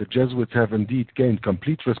all that the Jesuits have indeed gained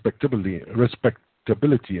complete respectability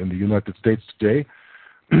in the United States today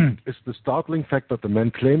is the startling fact that the man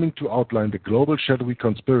claiming to outline the global shadowy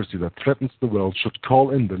conspiracy that threatens the world should call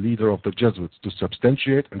in the leader of the Jesuits to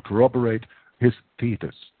substantiate and corroborate his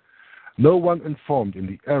thesis. No one informed in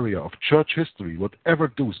the area of church history would ever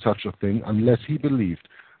do such a thing unless he believed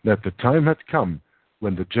that the time had come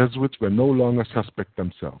when the Jesuits were no longer suspect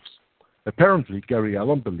themselves. Apparently, Gary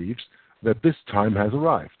Allen believes that this time has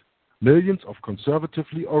arrived. Millions of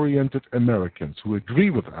conservatively oriented Americans who agree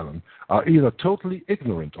with Allen are either totally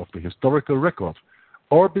ignorant of the historical record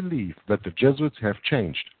or believe that the Jesuits have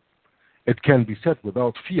changed. It can be said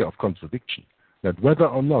without fear of contradiction that whether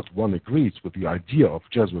or not one agrees with the idea of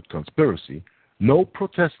Jesuit conspiracy, no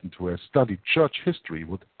Protestant who has studied church history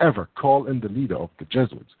would ever call in the leader of the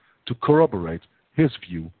Jesuits to corroborate his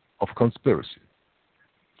view of conspiracy.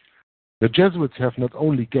 The Jesuits have not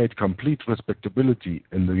only gained complete respectability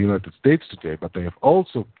in the United States today, but they have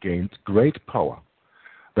also gained great power.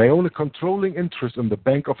 They own a controlling interest in the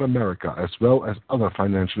Bank of America as well as other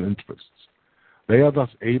financial interests. They are thus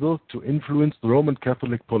able to influence the Roman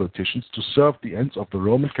Catholic politicians to serve the ends of the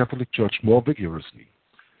Roman Catholic Church more vigorously.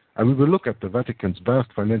 And we will look at the Vatican's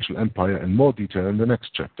vast financial empire in more detail in the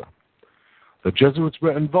next chapter. The Jesuits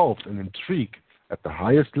were involved in intrigue at the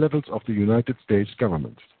highest levels of the United States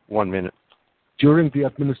government. 1 minute. During the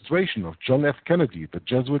administration of John F. Kennedy, the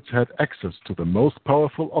Jesuits had access to the most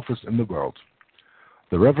powerful office in the world.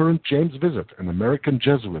 The Reverend James Vizard, an American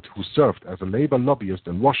Jesuit who served as a labor lobbyist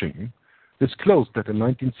in Washington, disclosed that in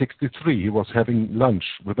 1963 he was having lunch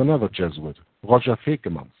with another Jesuit, Roger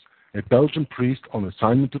Vekemans, a Belgian priest on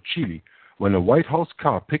assignment to Chile, when a White House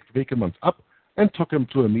car picked Vekemans up and took him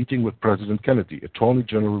to a meeting with President Kennedy, Attorney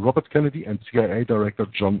General Robert Kennedy, and CIA Director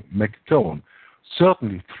John McCone,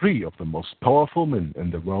 certainly 3 of the most powerful men in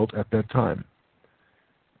the world at that time.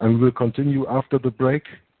 And we will continue after the break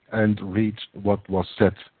and read what was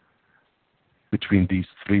said between these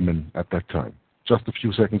 3 men at that time. Just a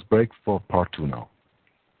few seconds break for part 2 now.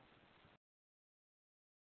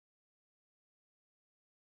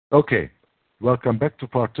 Okay, welcome back to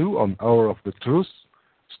part 2 on Hour of the Truth.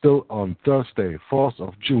 still on Thursday, 4th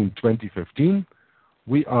of June 2015.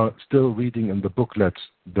 We are still reading in the booklet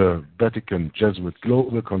The Vatican Jesuit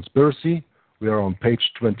Global Conspiracy. We are on page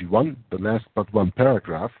 21, the last but one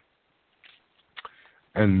paragraph.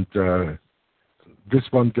 And this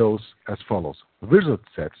one goes as follows. Wizard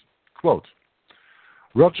said, quote,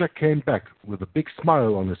 Roger came back with a big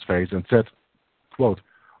smile on his face and said, quote,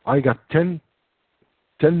 I got 10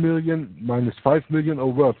 million minus 5 million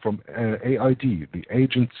overt from AID, the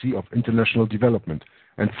Agency of International Development,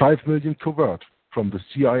 and 5 million covert from the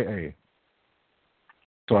CIA.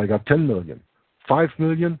 So I got 10 million. 5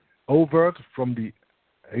 million overt from the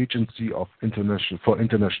Agency of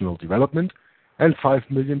International Development, and 5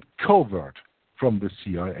 million covert from the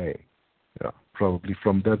CIA. Yeah, probably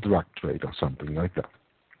from their drug trade or something like that.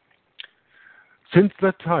 Since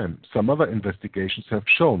that time, some other investigations have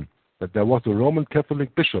shown that there was a Roman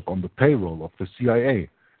Catholic bishop on the payroll of the CIA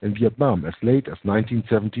in Vietnam as late as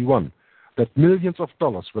 1971, that millions of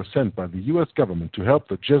dollars were sent by the U.S. government to help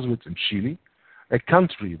the Jesuits in Chile, a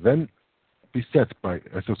country then beset by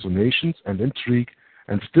assassinations and intrigue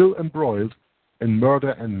and still embroiled in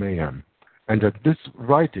murder and mayhem, and that this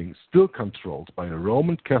writing still controlled by a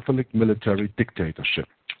Roman Catholic military dictatorship.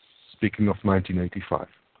 Speaking of 1985.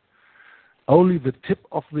 Only the tip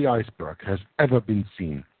of the iceberg has ever been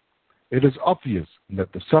seen. It is obvious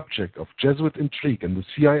that the subject of Jesuit intrigue in the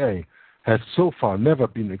CIA has so far never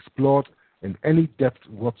been explored in any depth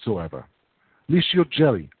whatsoever. Licio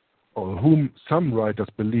Gelli, or whom some writers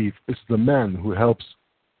believe is the man who helps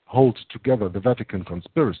hold together the Vatican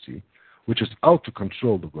conspiracy, which is out to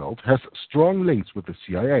control the world, has strong links with the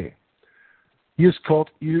CIA. He is called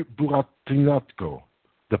Il Burattinato,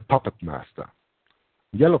 the puppet master.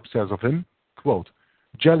 Yellop says of him, quote,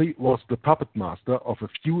 Gelli was the puppet master of a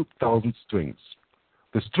few thousand strings.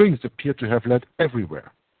 The strings appear to have led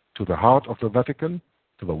everywhere, to the heart of the Vatican,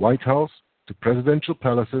 to the White House, to presidential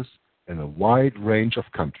palaces, in a wide range of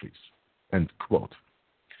countries. End quote.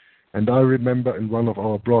 And I remember in one of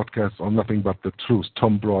our broadcasts on Nothing But the Truth,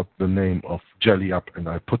 Tom brought the name of Gelli up, and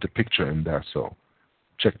I put a picture in there. So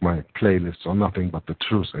check my playlist on Nothing But the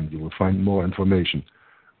Truth, and you will find more information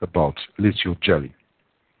about Licio Gelli.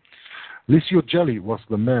 Licio Gelli was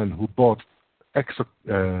the man who bought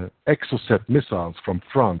Exocet missiles from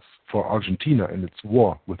France for Argentina in its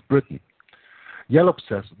war with Britain. Yellop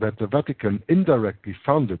says that the Vatican indirectly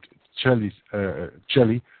funded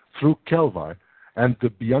Gelli through Calvi and the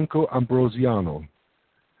Bianco Ambrosiano.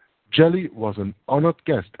 Gelli was an honored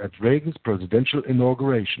guest at Reagan's presidential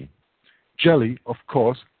inauguration. Gelli, of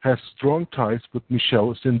course, has strong ties with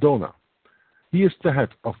Michel Sindona. He is the head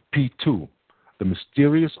of P2, the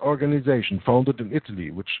mysterious organization founded in Italy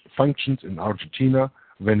which functions in Argentina,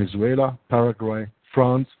 Venezuela, Paraguay,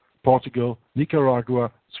 France, Portugal,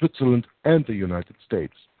 Nicaragua, Switzerland, and the United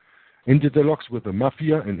States. In dialogues with the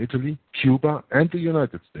mafia in Italy, Cuba, and the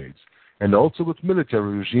United States, and also with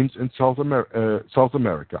military regimes in South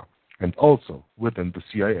America, and also within the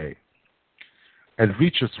CIA, and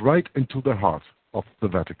reaches right into the heart of the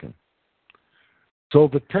Vatican. So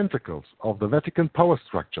the tentacles of the Vatican power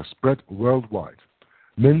structure spread worldwide.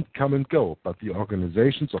 Men come and go, but the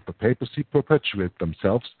organizations of the papacy perpetuate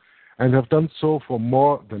themselves and have done so for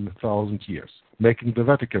more than 1,000 years, making the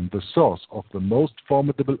Vatican the source of the most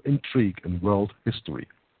formidable intrigue in world history.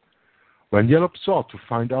 When Yellop sought to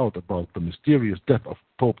find out about the mysterious death of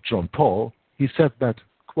Pope John Paul, he said that,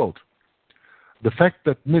 quote, the fact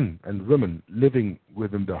that men and women living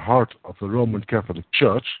within the heart of the Roman Catholic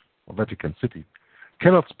Church, or Vatican City,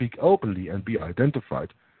 cannot speak openly and be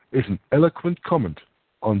identified is an eloquent comment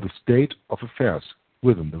on the state of affairs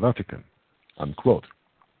within the Vatican, unquote.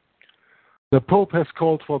 The Pope has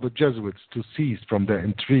called for the Jesuits to cease from their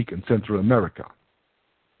intrigue in Central America.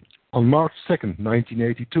 On March 2,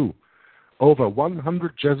 1982, over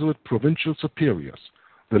 100 Jesuit provincial superiors,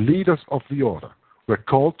 the leaders of the order, were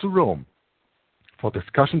called to Rome for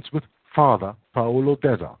discussions with Father Paolo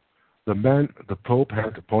Deda, the man the Pope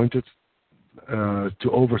had appointed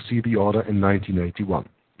to oversee the order in 1981.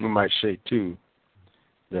 We might say, too,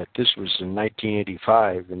 that this was in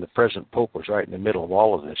 1985, and the present Pope was right in the middle of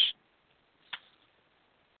all of this.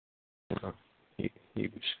 He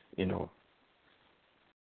was, you know.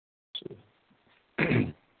 So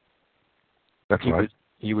That's right.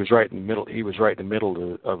 He was right in the middle. He was right in the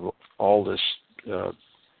middle of all this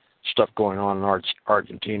stuff going on in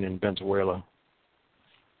Argentina and Venezuela.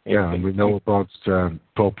 Yeah, and we know about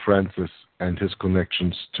Pope Francis and his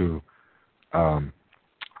connections to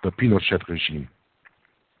the Pinochet regime.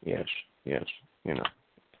 Yes, you know.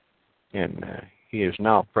 And he is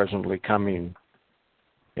now presently coming,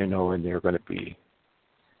 you know, and they're going to be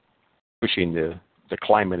pushing the the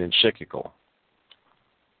climate encyclical.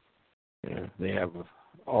 They have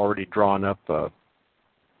already drawn up a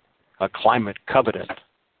climate covenant.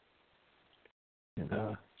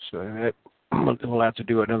 So we'll have to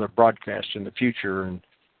do another broadcast in the future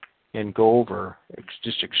and go over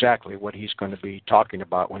just exactly what he's going to be talking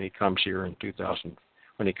about when he comes here in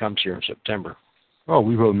September. Oh,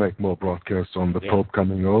 we will make more broadcasts on the Pope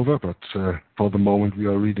coming over, but for the moment we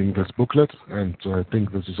are reading this booklet, and I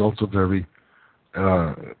think this is also very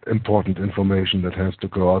important information that has to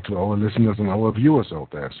go out to our listeners and our viewers out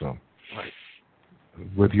there. So,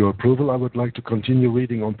 with your approval, I would like to continue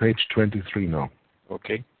reading on page 23 now.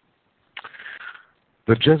 Okay.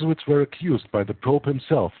 The Jesuits were accused by the Pope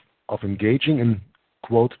himself of engaging in,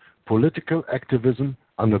 quote, political activism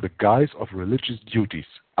under the guise of religious duties,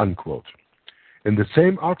 unquote. In the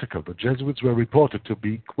same article, the Jesuits were reported to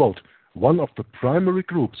be, quote, one of the primary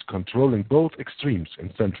groups controlling both extremes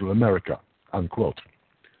in Central America, unquote.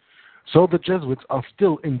 So the Jesuits are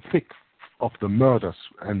still in thick of the murders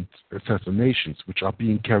and assassinations which are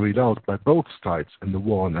being carried out by both sides in the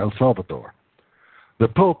war in El Salvador. The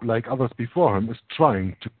Pope, like others before him, is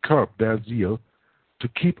trying to curb their zeal to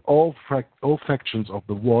keep all factions of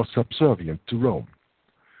the war subservient to Rome.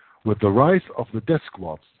 With the rise of the death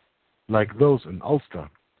squads, like those in Ulster,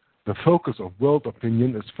 the focus of world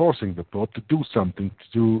opinion is forcing the Pope to do something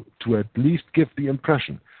to at least give the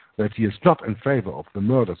impression that he is not in favor of the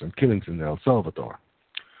murders and killings in El Salvador.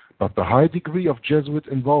 But the high degree of Jesuit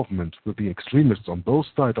involvement with the extremists on both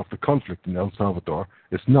sides of the conflict in El Salvador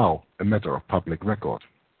is now a matter of public record.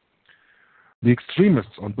 The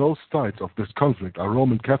extremists on both sides of this conflict are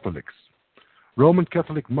Roman Catholics. Roman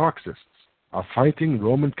Catholic Marxists are fighting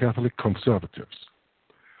Roman Catholic conservatives.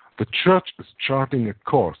 The Church is charting a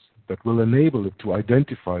course that will enable it to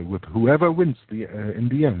identify with whoever wins in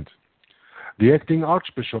the end. The acting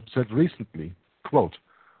Archbishop said recently, quote,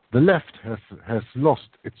 the left has lost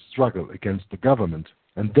its struggle against the government,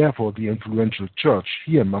 and therefore the influential Church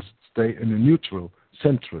here must stay in a neutral,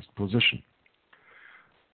 centrist position.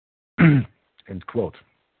 End quote.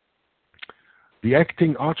 The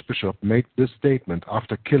acting Archbishop made this statement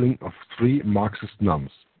after killing of 3 Marxist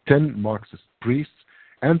nuns, 10 Marxist priests,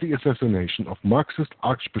 and the assassination of Marxist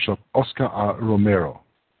Archbishop Oscar R. Romero.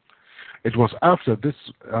 It was after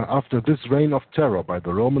this reign of terror by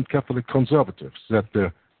the Roman Catholic conservatives that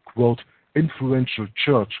the, quote, influential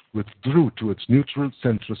Church withdrew to its neutral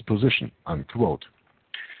centrist position, unquote.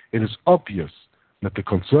 It is obvious that the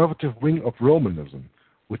conservative wing of Romanism,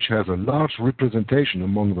 which has a large representation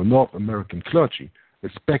among the North American clergy,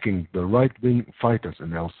 is backing the right-wing fighters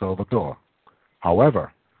in El Salvador.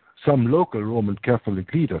 However, some local Roman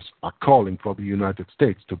Catholic leaders are calling for the United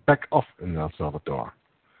States to back off in El Salvador.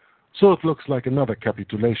 So it looks like another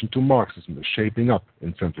capitulation to Marxism is shaping up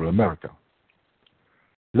in Central America.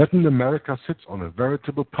 Latin America sits on a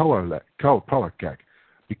veritable power gag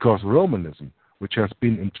because Romanism, which has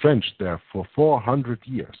been entrenched there for 400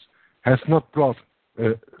 years, has not brought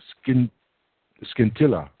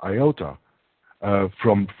scintilla, iota,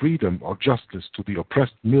 from freedom or justice to the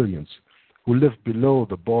oppressed millions who live below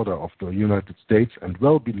the border of the United States and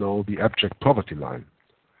well below the abject poverty line.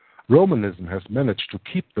 Romanism has managed to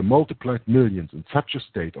keep the multiplied millions in such a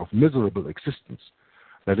state of miserable existence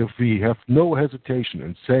that if we have no hesitation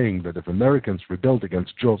in saying that if Americans rebelled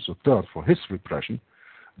against George III for his repression,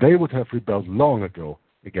 they would have rebelled long ago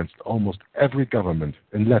against almost every government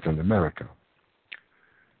in Latin America.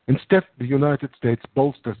 Instead, the United States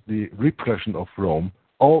bolsters the repression of Rome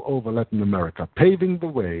all over Latin America, paving the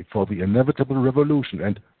way for the inevitable revolution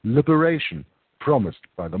and liberation promised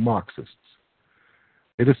by the Marxists.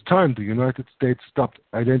 It is time the United States stopped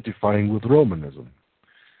identifying with Romanism.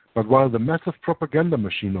 But while the massive propaganda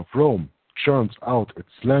machine of Rome churns out its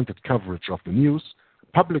slanted coverage of the news,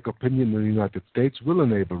 public opinion in the United States will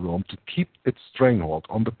enable Rome to keep its stranglehold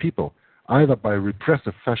on the people, either by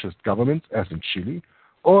repressive fascist governments, as in Chile,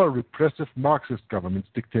 or repressive Marxist governments,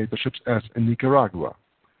 dictatorships, as in Nicaragua.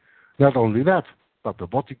 Not only that, but the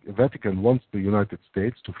Vatican wants the United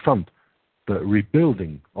States to fund the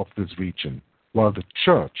rebuilding of this region, while the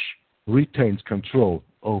Church retains control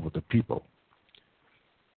over the people.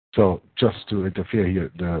 So, just to interfere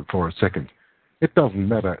here for a second, it doesn't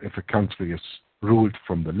matter if a country is ruled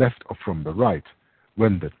from the left or from the right,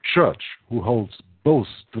 when the Church, who holds both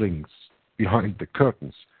strings behind the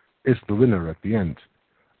curtains, is the winner at the end.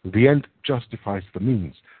 The end justifies the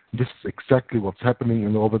means. This is exactly what's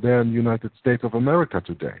happening over there in the United States of America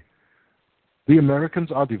today. The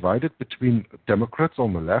Americans are divided between Democrats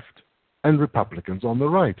on the left and Republicans on the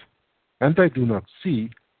right, and they do not see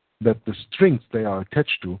that the strings they are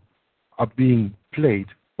attached to are being played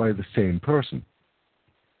by the same person.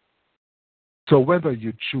 So whether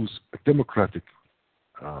you choose a Democratic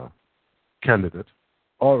candidate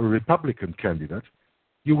or a Republican candidate,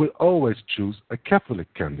 you will always choose a Catholic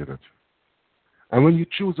candidate. And when you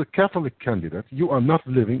choose a Catholic candidate, you are not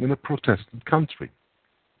living in a Protestant country.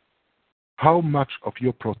 How much of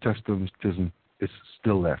your Protestantism is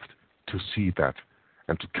still left to see that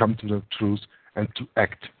and to come to the truth and to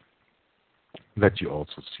act that you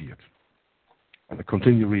also see it? And I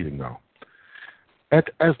continue reading now. Ed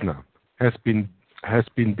Asner has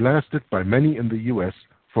been blasted by many in the U.S.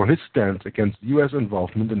 for his stance against U.S.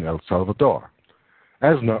 involvement in El Salvador.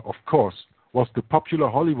 Asner, of course, was the popular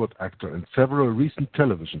Hollywood actor in several recent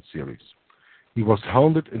television series. He was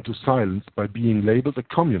hounded into silence by being labeled a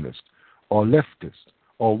communist or leftist,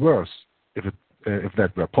 or worse, if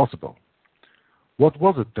that were possible. What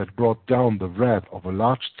was it that brought down the wrath of a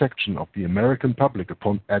large section of the American public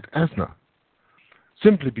upon Ed Asner?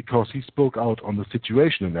 Simply because he spoke out on the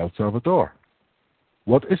situation in El Salvador.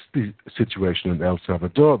 What is the situation in El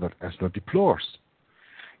Salvador that Asner deplores?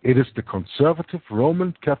 It is the conservative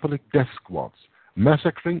Roman Catholic death squads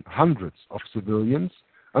massacring hundreds of civilians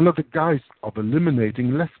under the guise of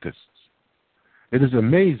eliminating leftists. It is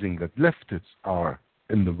amazing that leftists are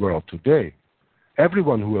in the world today.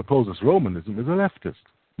 Everyone who opposes Romanism is a leftist,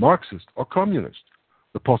 Marxist, or communist.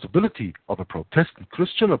 The possibility of a Protestant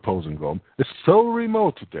Christian opposing Rome is so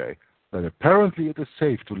remote today that apparently it is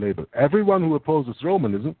safe to label everyone who opposes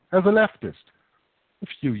Romanism as a leftist. A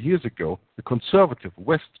few years ago, a conservative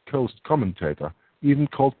West Coast commentator even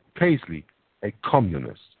called Paisley a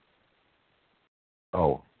communist.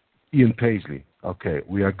 Oh, Ian Paisley. Okay,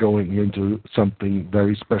 we are going into something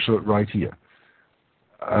very special right here.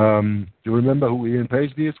 You remember who Ian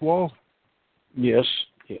Paisley is, Walt? Yes,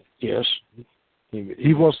 yes.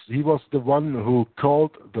 He was the one who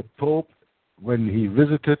called the Pope when he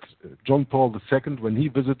visited John Paul II, when he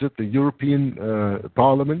visited the European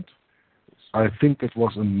Parliament. I think it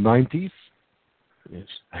was in the 90s. Yes.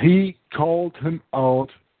 He called him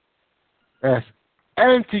out as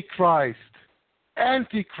Antichrist,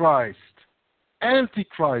 Antichrist,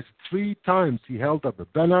 Antichrist. 3 times he held up a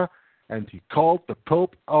banner and he called the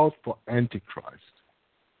Pope out for Antichrist.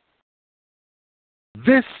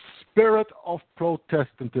 This spirit of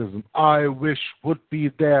Protestantism, I wish, would be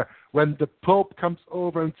there when the Pope comes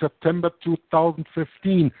over in September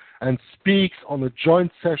 2015 and speaks on a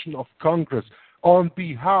joint session of Congress on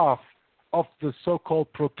behalf of the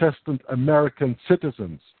so-called Protestant American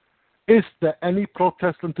citizens. Is there any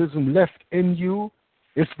Protestantism left in you?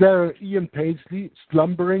 Is there an Ian Paisley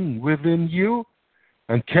slumbering within you?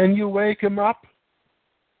 And can you wake him up?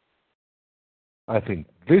 I think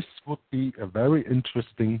this would be a very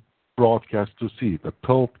interesting broadcast to see, the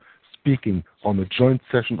Pope speaking on a joint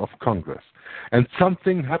session of Congress. And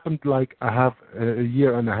something happened like a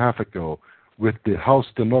year and a half ago with the House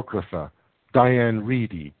stenographer, Diane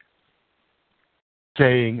Reedy,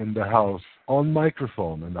 saying in the House on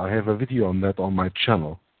microphone, and I have a video on that on my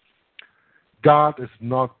channel, God is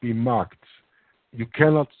not be mocked. You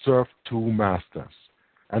cannot serve 2 masters.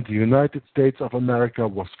 And the United States of America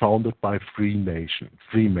was founded by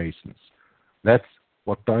Freemasons. That's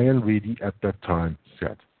what Diane Reedy at that time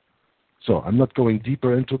said. So I'm not going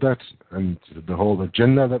deeper into that and the whole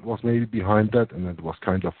agenda that was maybe behind that, and it was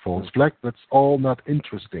kind of false flag. That's all not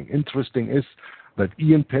interesting. Interesting is that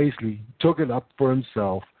Ian Paisley took it up for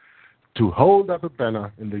himself to hold up a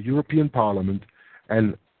banner in the European Parliament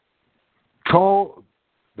and call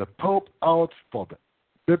the Pope out for the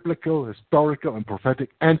biblical, historical, and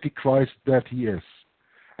prophetic Antichrist that he is.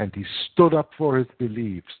 And he stood up for his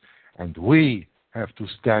beliefs. And we have to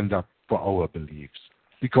stand up for our beliefs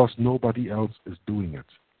because nobody else is doing it.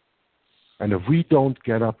 And if we don't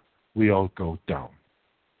get up, we all go down.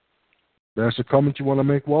 There's a comment you want to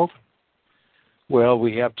make, Walt? Well,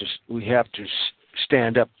 we have to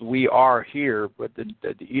stand up. We are here, but the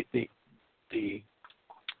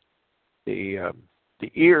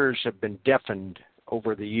ears have been deafened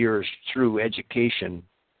over the years through education,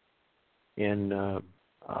 and the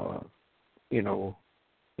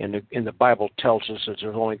Bible tells us that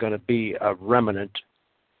there's only going to be a remnant,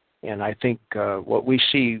 and I think what we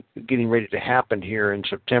see getting ready to happen here in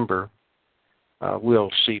September,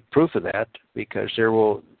 we'll see proof of that, because there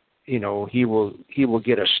will, he will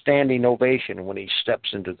get a standing ovation when he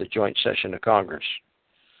steps into the joint session of Congress,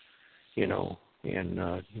 and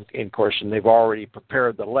of course, and they've already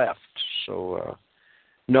prepared the left, so.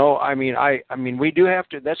 No, I mean, we do have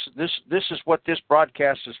to. This is what this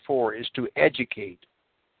broadcast is for: is to educate.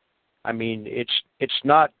 I mean, it's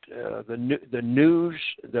not the news.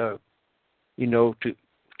 To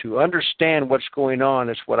understand what's going on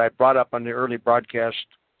is what I brought up on the early broadcast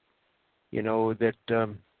that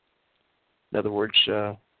in other words,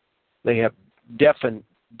 they have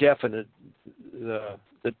definite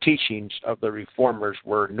the teachings of the reformers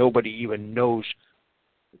where nobody even knows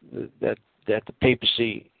that the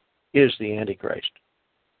papacy is the Antichrist.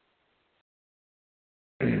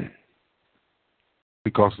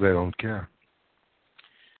 Because they don't care.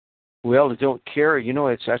 Well, they don't care.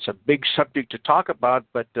 That's a big subject to talk about,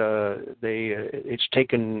 but it's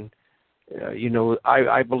taken.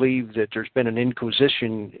 I believe that there's been an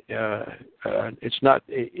Inquisition. It's not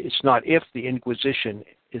if the Inquisition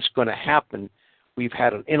is going to happen. We've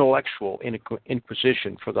had an intellectual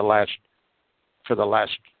Inquisition for the last 50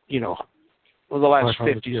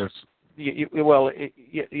 years.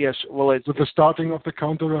 Yes. Well, it's with the starting of the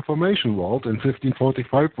Counter-Reformation, Walt, in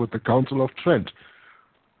 1545 with the Council of Trent.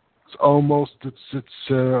 It's almost I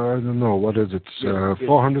don't know, what is it?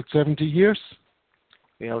 470 years.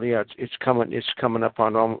 Well, yeah, it's coming up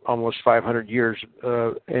on almost 500 years,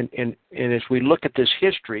 and as we look at this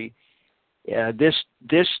history, this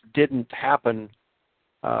didn't happen.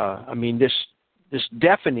 This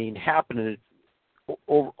deafening happened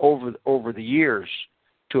over the years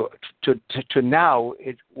to now.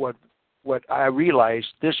 What I realize,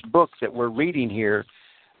 this book that we're reading here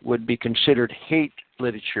would be considered hate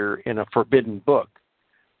literature in a forbidden book,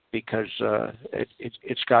 because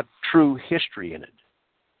it's got true history in it.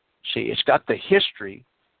 See, it's got the history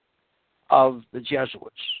of the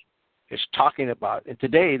Jesuits. It's talking about, and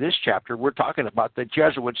today, this chapter, we're talking about the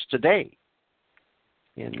Jesuits today.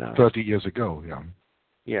 30 years ago, yeah.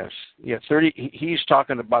 Yes, yeah, 30. He's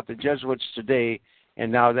talking about the Jesuits today,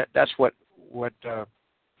 and now that's what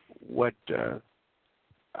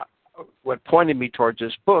pointed me towards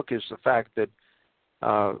this book is the fact that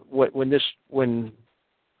when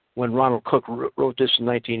Ronald Cook wrote this in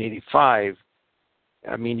 1985,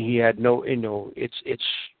 he had no,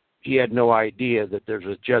 he had no idea that there's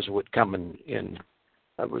a Jesuit coming in.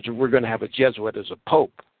 We're going to have a Jesuit as a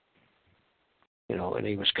pope, and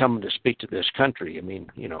he was coming to speak to this country.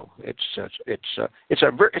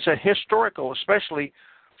 It's a historical, especially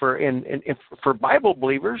for Bible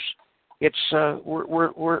believers. It's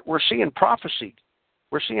we're seeing prophecy.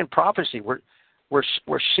 We're seeing prophecy.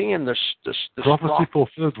 We're seeing this prophecy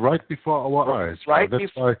fulfilled right before our eyes.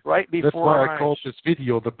 That's why I called this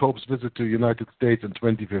video "The Pope's Visit to the United States in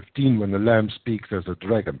 2015," when the Lamb speaks as a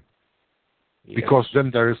dragon. Yes. Because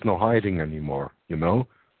then there is no hiding anymore.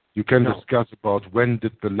 You can discuss about when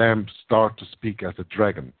did the Lamb start to speak as a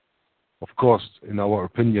dragon. Of course, in our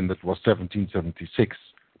opinion, that was 1776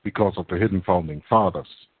 because of the hidden founding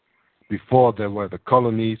fathers. Before there were the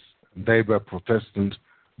colonies, they were Protestant,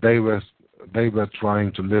 they were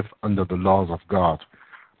trying to live under the laws of God.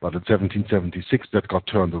 But in 1776 that got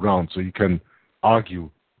turned around, so you can argue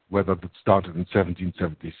whether that started in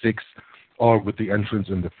 1776 or with the entrance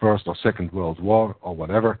in the First or Second World War or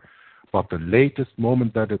whatever. But the latest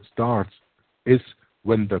moment that it starts is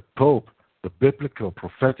when the Pope, the biblical,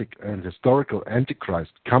 prophetic, and historical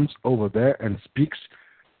Antichrist, comes over there and speaks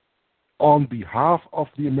on behalf of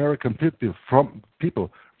the American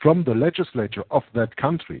people from the legislature of that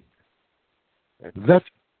country. That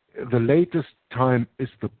the latest time is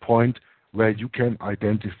the point where you can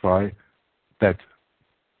identify that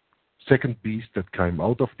second beast that came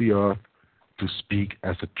out of the earth to speak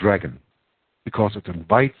as a dragon, because it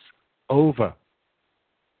invites over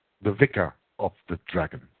the vicar of the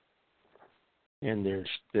dragon. And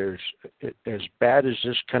there's as bad as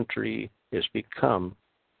this country has become,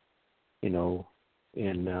 I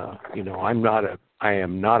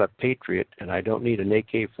am not a patriot, and I don't need an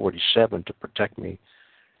AK-47 to protect me.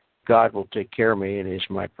 God will take care of me, and He's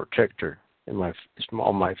my protector, and it's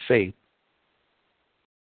all my faith.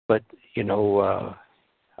 But it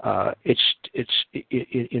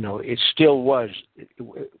still was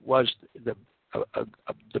the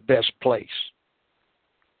best place.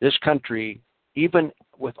 This country, even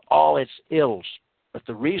with all its ills, but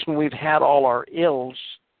the reason we've had all our ills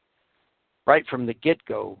right from the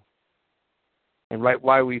get-go, and right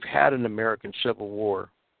why we've had an American Civil War,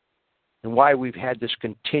 and why we've had this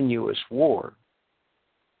continuous war,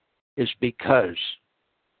 is because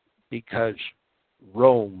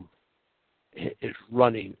Rome is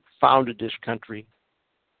founded this country,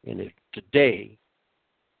 and today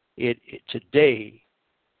it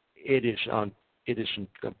is in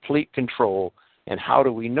complete control. And how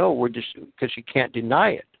do we know? We're just because you can't deny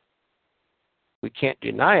it. We can't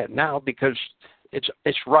deny it now because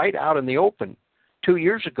it's right out in the open. 2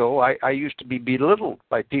 years ago, I used to be belittled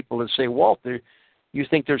by people that say, "Walt, you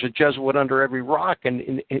think there's a Jesuit under every rock,"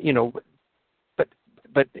 and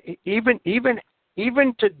but even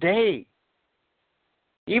today,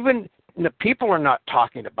 even the people are not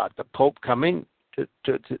talking about the Pope coming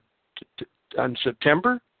on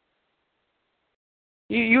September.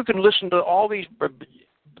 You can listen to all these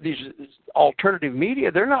alternative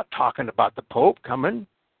media. They're not talking about the Pope coming.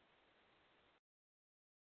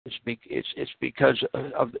 It's because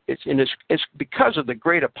of the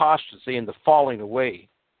great apostasy and the falling away.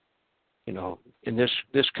 In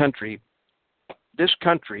this country.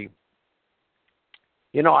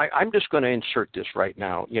 I'm just going to insert this right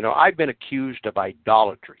now. I've been accused of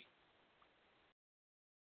idolatry.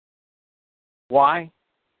 Why?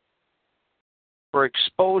 For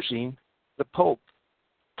exposing the Pope,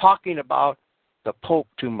 talking about the Pope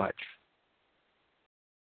too much.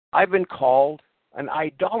 I've been called an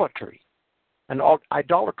idolater.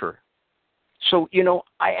 So,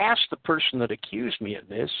 I asked the person that accused me of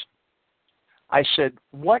this, I said,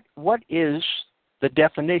 what is the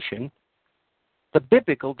definition, the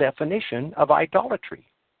biblical definition of idolatry?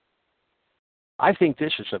 I think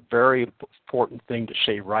this is a very important thing to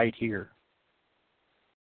say right here.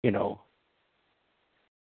 You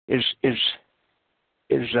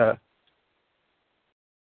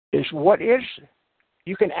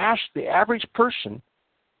can ask the average person,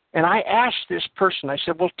 and I asked this person, I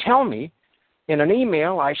said, well, tell me, in an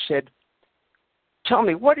email, I said, tell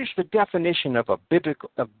me, what is the definition of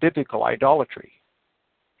biblical idolatry?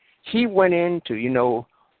 He went into,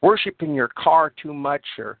 worshiping your car too much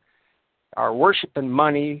or worshiping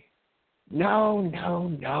money.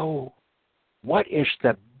 No. What is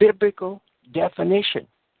the biblical definition?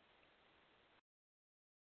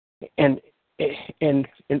 And the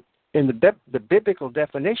biblical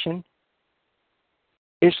definition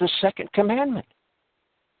is the second commandment.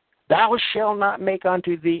 Thou shalt not make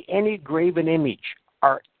unto thee any graven image.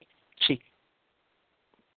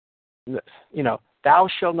 Thou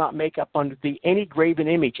shalt not make up unto thee any graven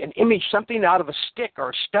image. An image, something out of a stick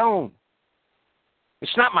or a stone.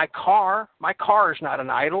 It's not my car. My car is not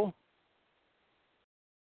an idol.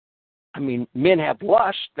 Men have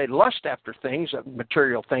lust. They lust after things,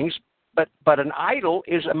 material things, but an idol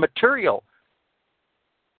is a material.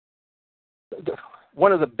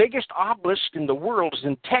 One of the biggest obelisks in the world is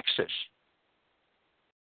in Texas.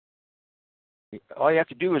 All you have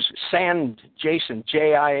to do is sand Jason,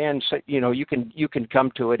 J-I-N. You can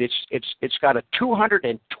come to it. It's got a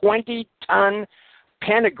 220-ton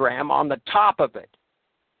pentagram on the top of it.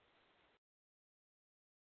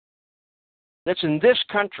 That's in this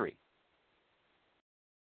country.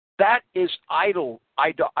 That is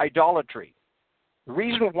idolatry. The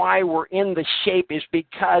reason why we're in the shape is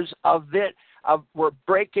because of we're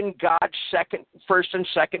breaking God's first and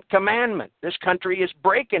second commandment. This country is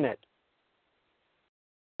breaking it.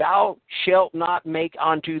 Thou shalt not make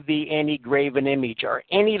unto thee any graven image, or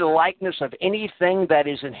any likeness of anything that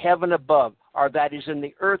is in heaven above, or that is in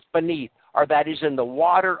the earth beneath, or that is in the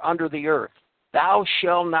water under the earth. Thou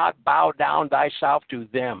shalt not bow down thyself to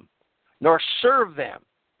them, nor serve them.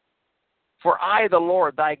 For I, the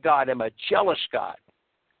Lord thy God, am a jealous God,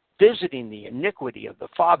 visiting the iniquity of the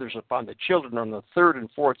fathers upon the children on the third and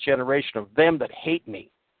fourth generation of them that hate me,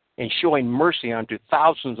 and showing mercy unto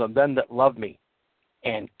thousands of them that love me,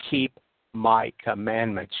 and keep my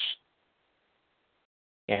commandments.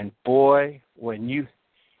 And boy,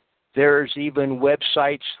 there's even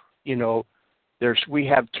websites, we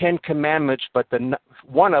have 10 commandments, but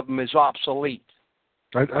one of them is obsolete.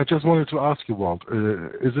 I just wanted to ask you, Walt,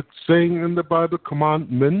 is it saying in the Bible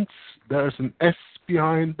commandments? There's an S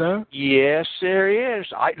behind there? Yes, there is.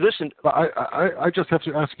 Listen. I just have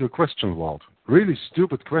to ask you a question, Walt. Really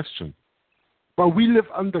stupid question. But we live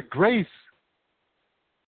under grace.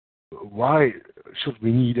 Why should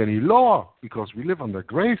we need any law? Because we live under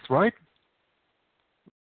grace, right?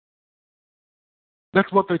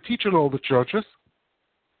 That's what they teach in all the churches.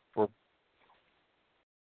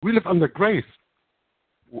 We live under grace.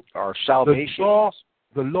 Our salvation.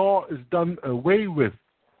 The law is done away with.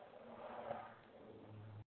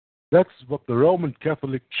 That's what the Roman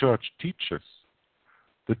Catholic Church teaches.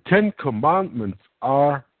 The 10 Commandments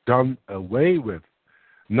are done away with.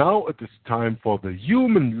 Now it is time for the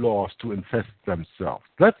human laws to infest themselves.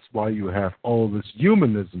 That's why you have all this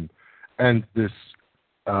humanism and this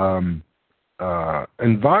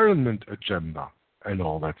environment agenda and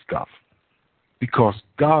all that stuff. Because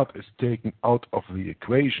God is taken out of the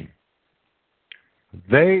equation.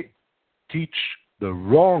 They teach the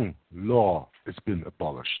wrong law has been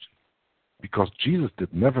abolished. Because Jesus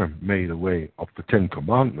did never made a way of the 10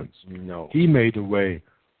 Commandments. No. He made a way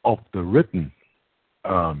of the written,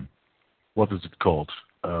 what is it called?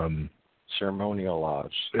 Ceremonial laws.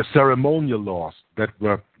 Ceremonial laws that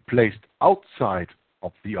were placed outside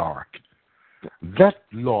of the ark. That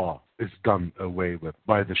law is done away with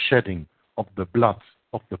by the shedding of the blood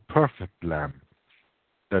of the perfect Lamb,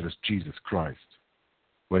 that is Jesus Christ,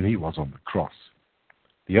 when he was on the cross.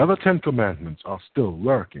 The other 10 commandments are still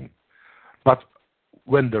working. But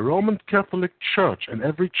when the Roman Catholic Church and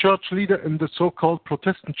every church leader in the so-called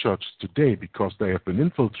Protestant churches today, because they have been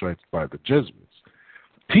infiltrated by the Jesuits,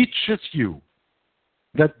 teaches you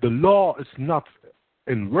that the law is not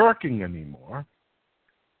in working anymore,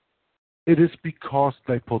 it is because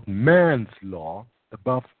they put man's law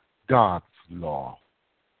above God's law.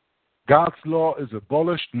 God's law is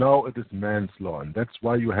abolished, now it is man's law, and that's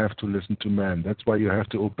why you have to listen to man. That's why you have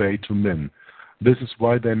to obey to men. This is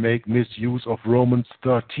why they make misuse of Romans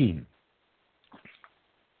 13.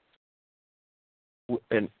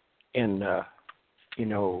 In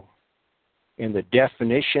the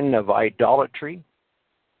definition of idolatry,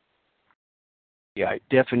 the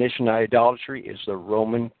definition of idolatry is the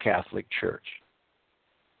Roman Catholic Church.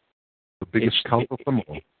 The biggest cult of them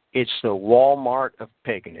all. It's the Walmart of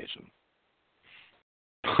paganism.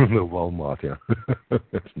 The Walmart, yeah.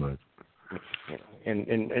 That's nice.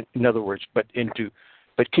 In other words, but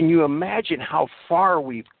can you imagine how far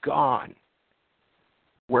we've gone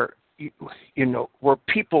where where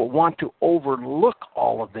people want to overlook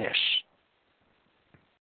all of this?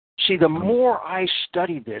 See, the more I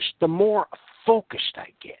study this, the more focused I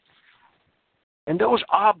get. And those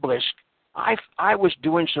obelisks, I was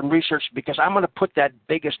doing some research because I'm going to put that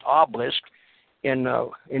biggest obelisk in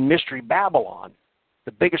Mystery Babylon,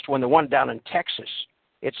 the biggest one, the one down in Texas.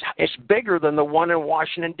 It's bigger than the one in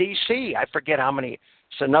Washington, D.C. I forget how many.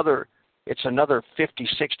 It's another 50,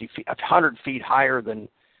 60 feet, 100 feet higher than,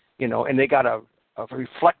 and they got a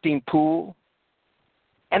reflecting pool.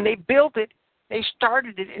 And they built it. They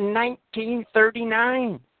started it in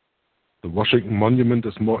 1939. The Washington Monument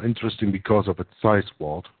is more interesting because of its size,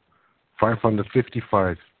 Walt.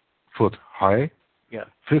 555 foot high,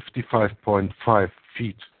 55.5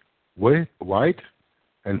 feet wide,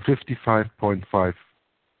 and 55.5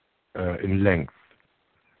 in length.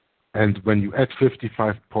 And when you add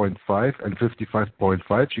 55.5 and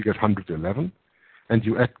 55.5, you get 111. And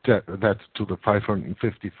you add that to the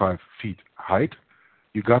 555 feet height,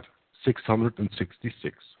 you got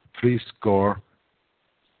 666. 3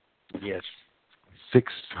 Yes.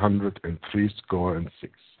 603 score and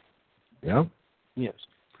 6. Yeah? Yes.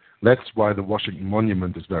 That's why the Washington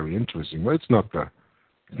Monument is very interesting. Well, it's not the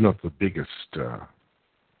biggest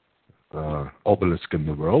obelisk in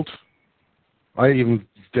the world. I even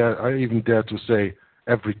dare to say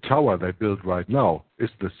every tower they build right now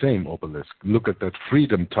is the same obelisk. Look at that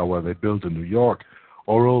Freedom Tower they built in New York,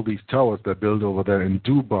 or all these towers they build over there in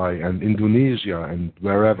Dubai and Indonesia and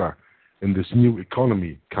wherever in this new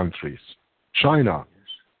economy countries. China.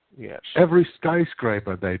 Yes. Every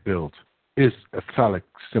skyscraper they build is a phallic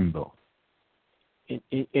symbol. And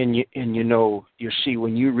you see,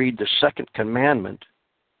 when you read the second commandment,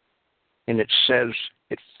 and it says,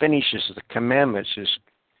 it finishes the commandments, is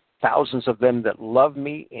thousands of them that love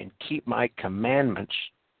me and keep my commandments.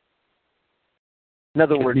 In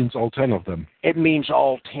other words, it means all 10 of them. It means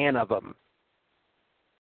all 10 of them.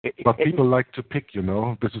 But people like to pick,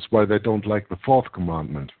 This is why they don't like the fourth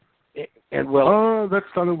commandment. That's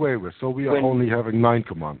done away with. So we are only having 9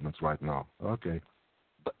 commandments right now. Okay.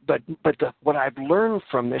 But what I've learned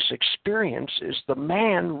from this experience is the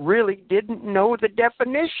man really didn't know the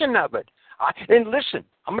definition of it. And listen,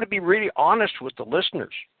 I'm going to be really honest with the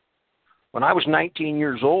listeners. When I was 19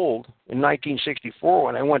 years old in 1964,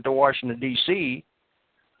 when I went to Washington, D.C.,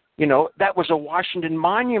 that was a Washington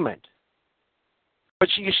monument. But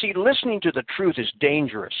you see, listening to the truth is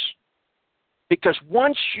dangerous. Because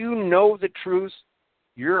once you know the truth,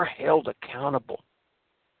 you're held accountable.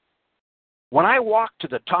 When I walked to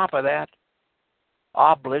the top of that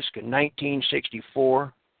obelisk in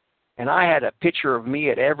 1964, and I had a picture of me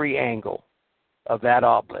at every angle of that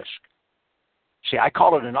obelisk. See, I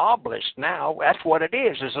call it an obelisk now. That's what it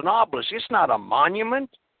is. It's an obelisk. It's not a monument.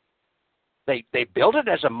 They built it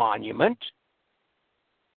as a monument.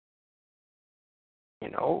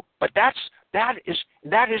 But that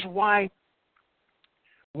is why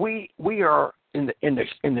we are in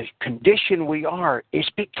the condition we are, is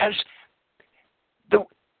because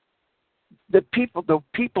the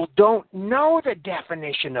people don't know the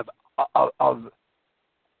definition of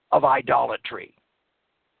idolatry.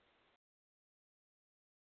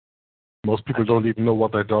 Most people don't even know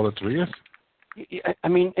what idolatry is. I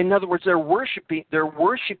mean, in other words, they're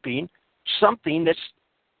worshiping something that's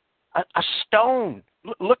a stone.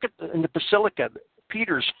 Look at in the Basilica,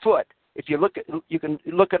 Peter's foot. If you can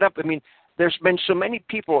look it up. I mean, there's been so many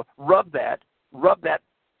people rub that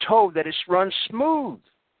toe that it runs smooth.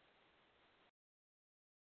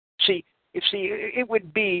 See, it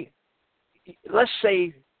would be, let's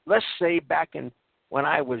say back in when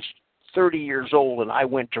I was 30 years old and I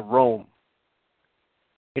went to Rome,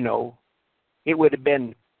 it would have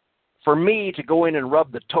been for me to go in and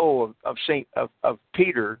rub the toe of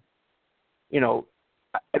Peter. I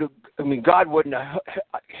mean, God wouldn't have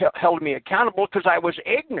held me accountable because I was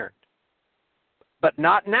ignorant. But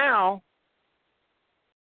not now.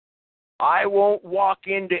 I won't walk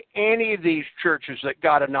into any of these churches that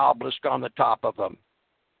got an obelisk on the top of them.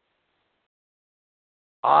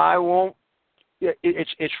 I won't.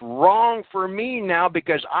 It's wrong for me now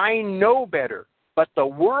because I know better. But the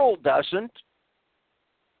world doesn't.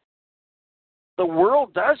 The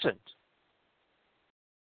world doesn't.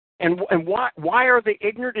 And why are they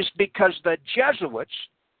ignorant? Is because the Jesuits,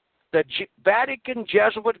 the Vatican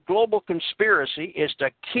Jesuit global conspiracy is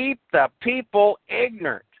to keep the people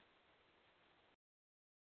ignorant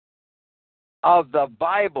of the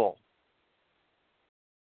Bible.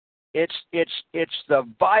 It's the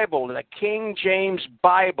Bible, the King James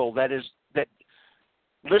Bible that.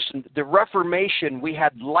 Listen, the Reformation, we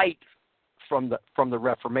had light from the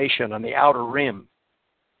Reformation on the outer rim.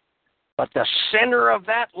 But the center of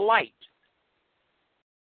that light,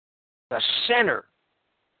 the center,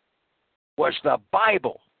 was the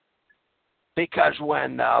Bible. Because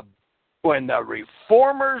when the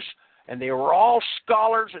reformers, and they were all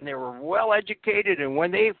scholars and they were well educated, and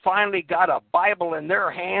when they finally got a Bible in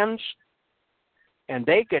their hands, and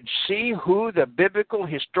they could see who the biblical,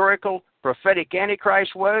 historical, prophetic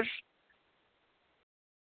Antichrist was,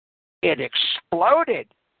 it exploded.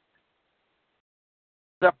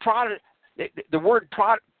 The word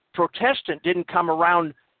Protestant didn't come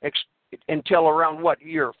around until around what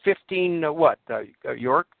year? 15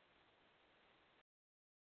 York?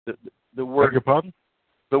 The word. Beg your pardon?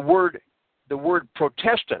 The word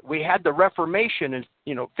Protestant. We had the Reformation in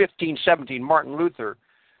 1517, Martin Luther,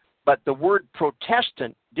 but the word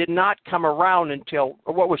Protestant did not come around until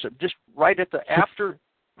what was it? Just right at the after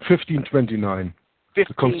 1529.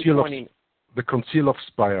 1520. The Concile of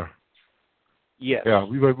Spire. Yes. Yeah,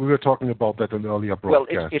 we were talking about that in earlier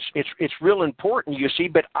broadcasts. Well, it's real important, you see.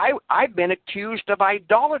 But I've been accused of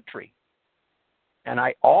idolatry, and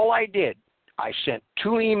all I did, I sent 2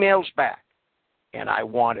 emails back, and I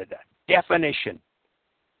wanted a definition,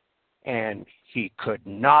 and he could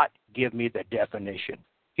not give me the definition.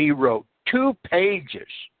 He wrote 2 pages.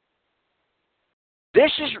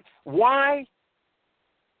 This is why.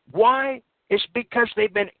 Why? It's because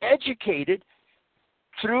they've been educated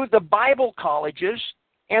through the Bible colleges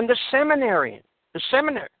and the seminary. This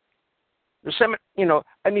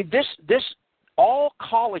all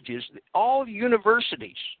colleges, all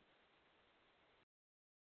universities.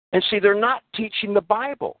 And see, they're not teaching the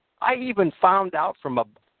Bible. I even found out from a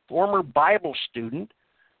former Bible student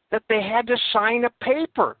that they had to sign a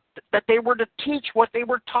paper that they were to teach what they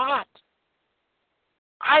were taught.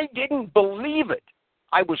 I didn't believe it.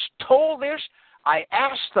 I was told this. I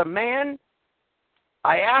asked the man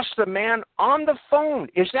on the phone,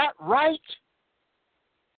 is that right?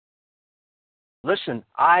 Listen,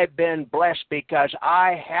 I've been blessed because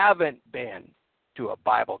I haven't been to a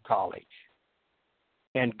Bible college.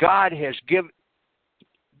 And God has given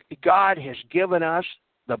us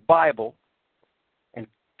the Bible,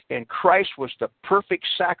 and Christ was the perfect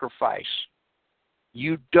sacrifice.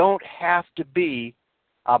 You don't have to be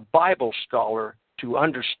a Bible scholar to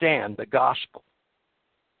understand the gospel.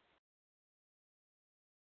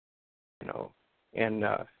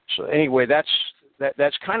 So anyway,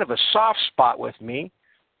 that's kind of a soft spot with me,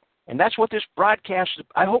 and that's what this broadcast.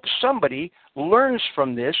 I hope somebody learns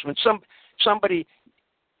from this. When somebody,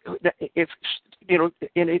 if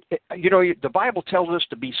the Bible tells us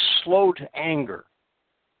to be slow to anger.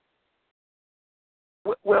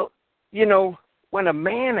 Well, when a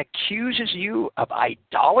man accuses you of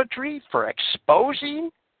idolatry for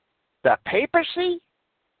exposing the papacy,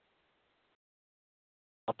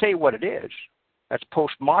 I'll tell you what it is. That's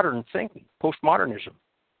postmodern thinking, postmodernism.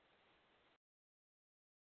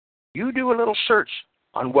 You do a little search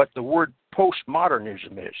on what the word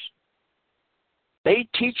postmodernism is. They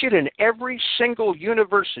teach it in every single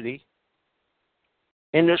university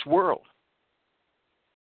in this world.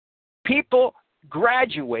 People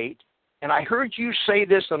graduate, and I heard you say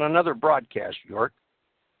this on another broadcast, York.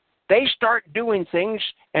 They start doing things,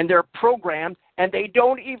 and they're programmed, and they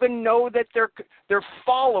don't even know that they're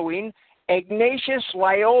following Ignatius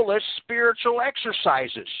Loyola's spiritual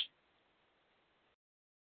exercises.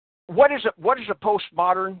 What is a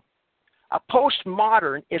postmodern? A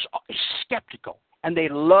postmodern is skeptical, and they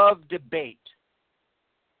love debate.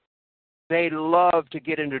 they love to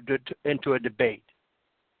get into a debate.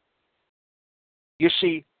 You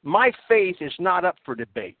see, my faith is not up for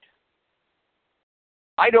debate.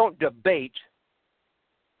 I don't debate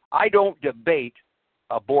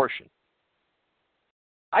abortion.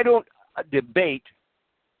 I don't debate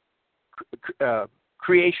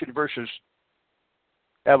creation versus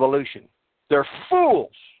evolution. They're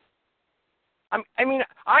fools. I mean,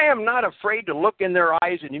 I am not afraid to look in their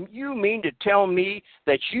eyes, and you mean to tell me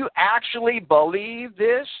that you actually believe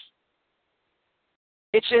this?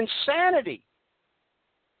 It's insanity.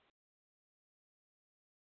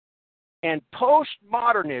 And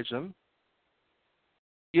postmodernism,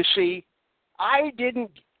 you see, I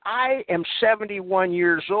am 71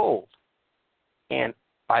 years old, and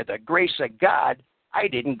by the grace of God, I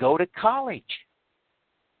didn't go to college.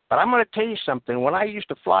 But I'm going to tell you something. When I used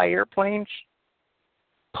to fly airplanes,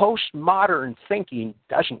 postmodern thinking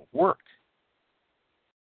doesn't work.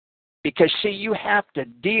 Because, see, you have to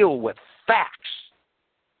deal with facts.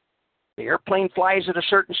 The airplane flies at a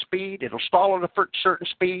certain speed. It'll stall at a certain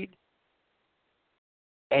speed.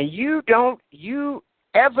 And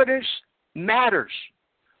evidence matters.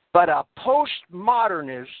 But a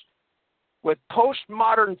postmodernist with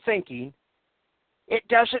postmodern thinking, it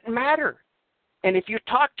doesn't matter. And if you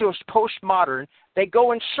talk to a postmodern, they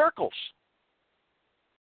go in circles.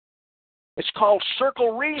 It's called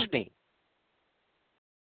circle reasoning.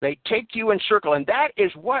 They take you in circle, and that is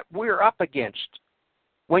what we're up against.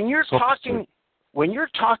 When you're talking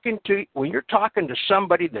to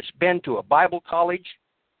somebody that's been to a Bible college,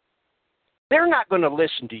 they're not going to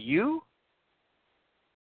listen to you.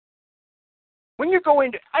 When you're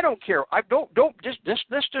going to, I don't care.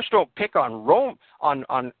 Let's just don't pick on Rome,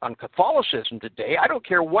 on Catholicism today. I don't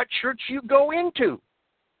care what church you go into.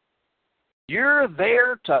 You're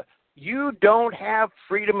there to. You don't have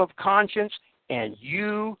freedom of conscience, and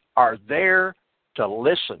you are there to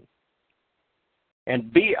listen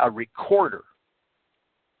and be a recorder.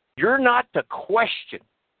 You're not to question.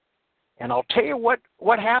 And I'll tell you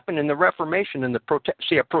what happened in the Reformation and a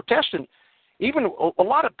Protestant. Even a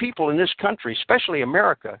lot of people in this country, especially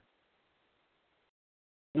America,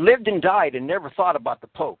 lived and died and never thought about the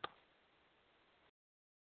Pope.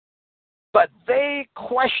 But they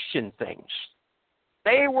questioned things.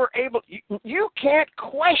 They were able. You can't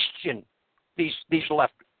question these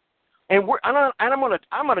left. And I'm going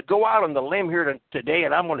to go out on the limb here today,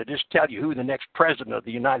 and I'm going to just tell you who the next president of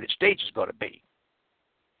the United States is going to be.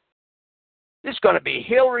 It's going to be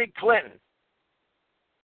Hillary Clinton.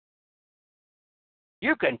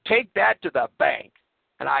 You can take that to the bank,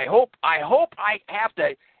 and I hope I have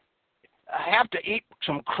to eat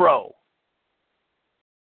some crow.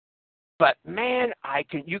 But man,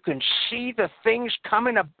 you can see the things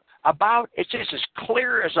coming about. It's just as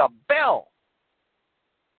clear as a bell.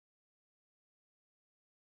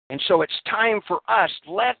 And so it's time for us.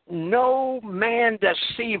 Let no man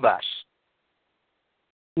deceive us.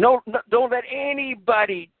 No, don't let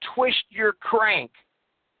anybody twist your crank.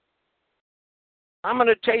 I'm going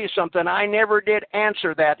to tell you something. I never did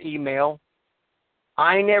answer that email.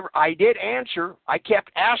 I did answer. I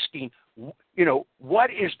kept asking,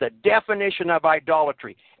 what is the definition of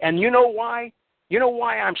idolatry? And you know why? You know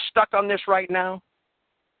why I'm stuck on this right now?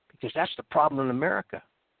 Because that's the problem in America.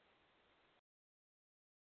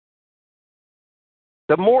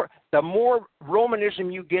 The more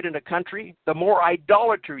Romanism you get in a country, the more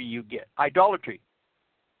idolatry you get. Idolatry.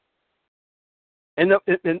 And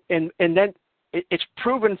then it's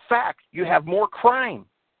proven fact. You have more crime.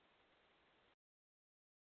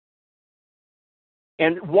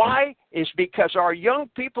 And why? Is because our young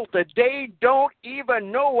people today don't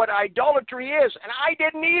even know what idolatry is. And I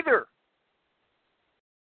didn't either.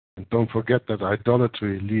 And don't forget that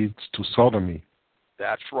idolatry leads to sodomy.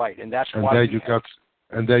 That's right. And that's why.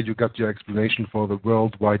 There you got your explanation for the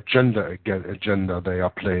worldwide gender agenda they are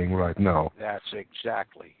playing right now. That's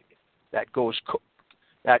exactly. That goes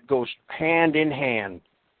hand in hand.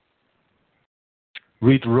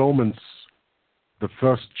 Read Romans, the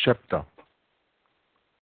first chapter.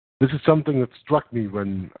 This is something that struck me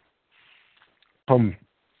when Tom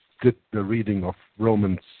did the reading of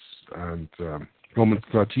Romans and Romans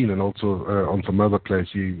 13, and also on some other place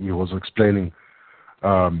he was explaining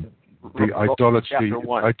the idolatry,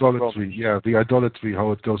 the idolatry,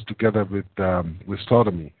 how it goes together with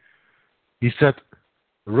sodomy. He said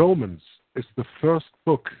Romans is the first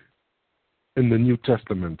book in the New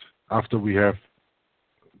Testament after we have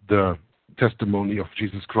the testimony of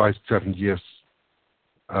Jesus Christ, 7 years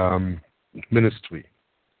ministry.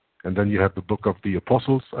 And then you have the book of the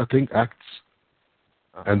Apostles, I think, Acts.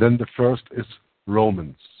 And then the first is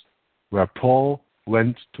Romans, where Paul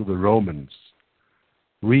went to the Romans.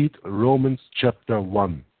 Read Romans chapter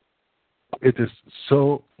 1. It is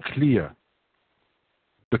so clear,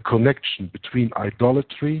 the connection between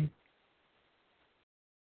idolatry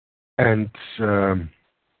and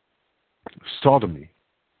sodomy,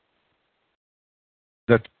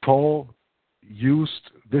 that Paul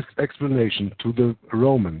used this explanation to the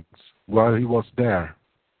Romans while he was there,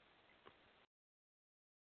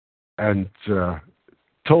 and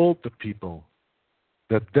told the people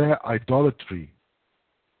that their idolatry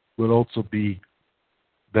will also be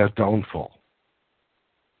their downfall.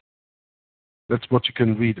 That's what you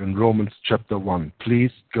can read in Romans chapter 1.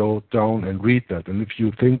 Please go down and read that. And if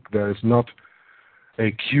you think there is not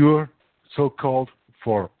a cure, so-called,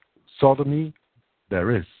 for sodomy,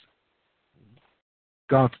 there is.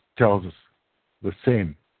 God tells us the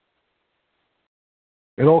same.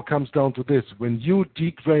 It all comes down to this. When you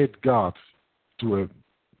degrade God to a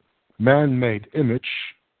man-made image,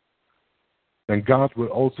 then God will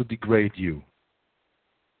also degrade you.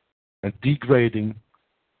 And degrading,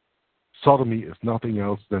 sodomy is nothing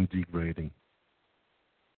else than degrading.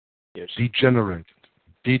 Yes. Degenerated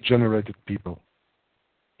people.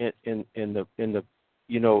 In the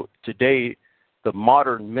today, the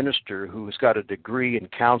modern minister who's got a degree in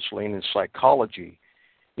counseling and psychology,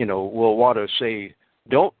 will want to say,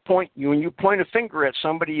 don't point, when you point a finger at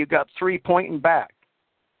somebody, you got three pointing back.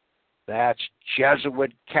 That's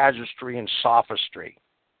Jesuit casuistry and sophistry.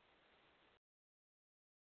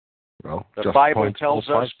 Well, the Bible tells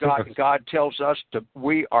us, God tells us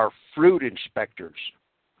we are fruit inspectors.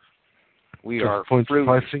 We just are point fruit.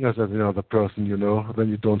 5 fingers at the other person, then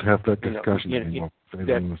you don't have that discussion anymore.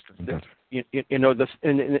 The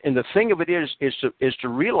thing of it is to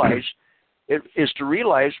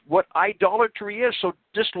realize what idolatry is. So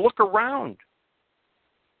just look around.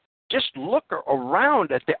 Just look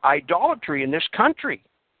around at the idolatry in this country.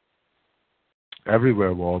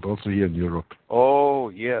 Everywhere, Walt, also here in Europe. Oh,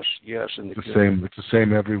 yes. And it's the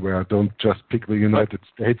same everywhere. Don't just pick the United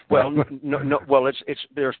States. Well, no. Well, it's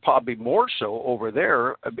there's probably more so over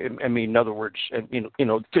there. I mean, in other words,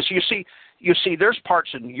 because you see, there's parts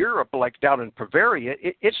in Europe, like down in Bavaria.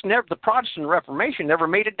 It's never, the Protestant Reformation never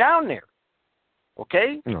made it down there.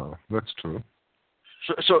 Okay. No, that's true.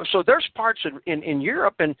 So there's parts in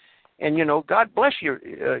Europe, and God bless you,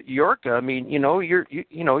 York. I mean, he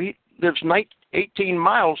lives 18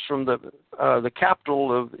 miles from the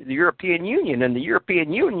capital of the European Union, and the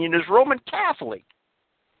European Union is Roman Catholic.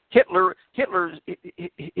 It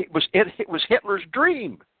was Hitler's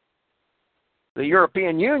dream. The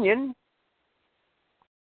European Union,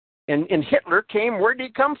 and Hitler came. Where did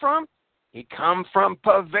he come from? He come from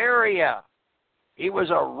Bavaria. He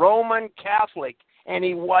was a Roman Catholic, and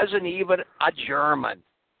he wasn't even a German.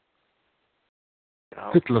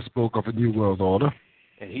 Hitler spoke of a new world order.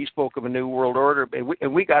 And he spoke of a new world order,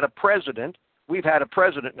 and we got a president. We've had a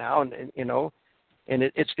president now, and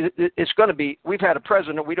it's going to be. We've had a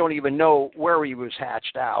president. We don't even know where he was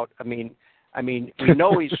hatched out. I mean, we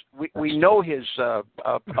know we know his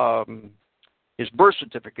birth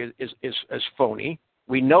certificate is phony.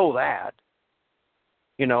 We know that,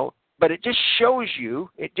 But it just shows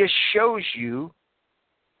you.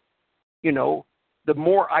 The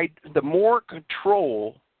more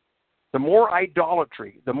control. The more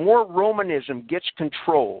idolatry, the more Romanism gets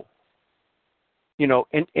control, and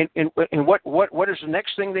what is the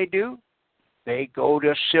next thing they do? They go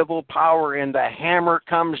to civil power, and the hammer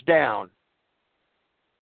comes down.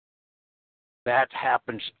 That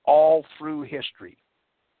happens all through history.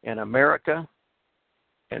 In America,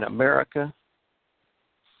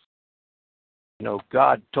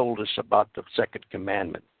 God told us about the second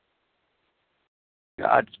commandment.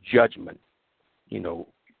 God's judgment,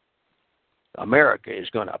 America is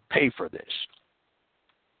going to pay for this.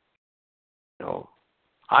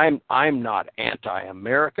 I'm not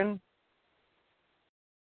anti-American.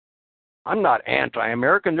 I'm not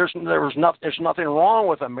anti-American. There's nothing wrong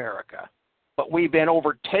with America, but we've been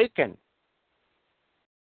overtaken.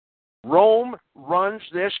 Rome runs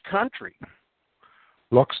this country.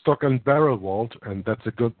 Lock, stock, and barrel, Walt, and that's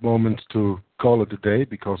a good moment to call it a day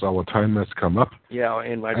because our time has come up. Yeah,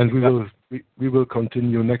 and we will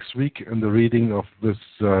continue next week in the reading of this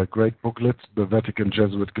great booklet, The Vatican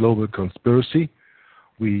Jesuit Global Conspiracy.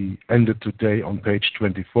 We ended today on page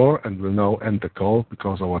 24, and will now end the call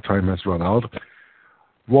because our time has run out.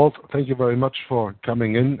 Walt, thank you very much for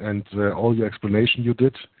coming in and all your explanation you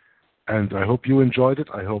did. And I hope you enjoyed it.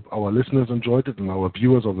 I hope our listeners enjoyed it, and our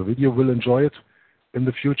viewers of the video will enjoy it in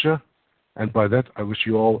the future. And by that, I wish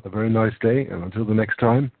you all a very nice day. And until the next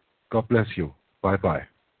time, God bless you. Bye-bye.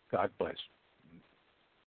 God bless.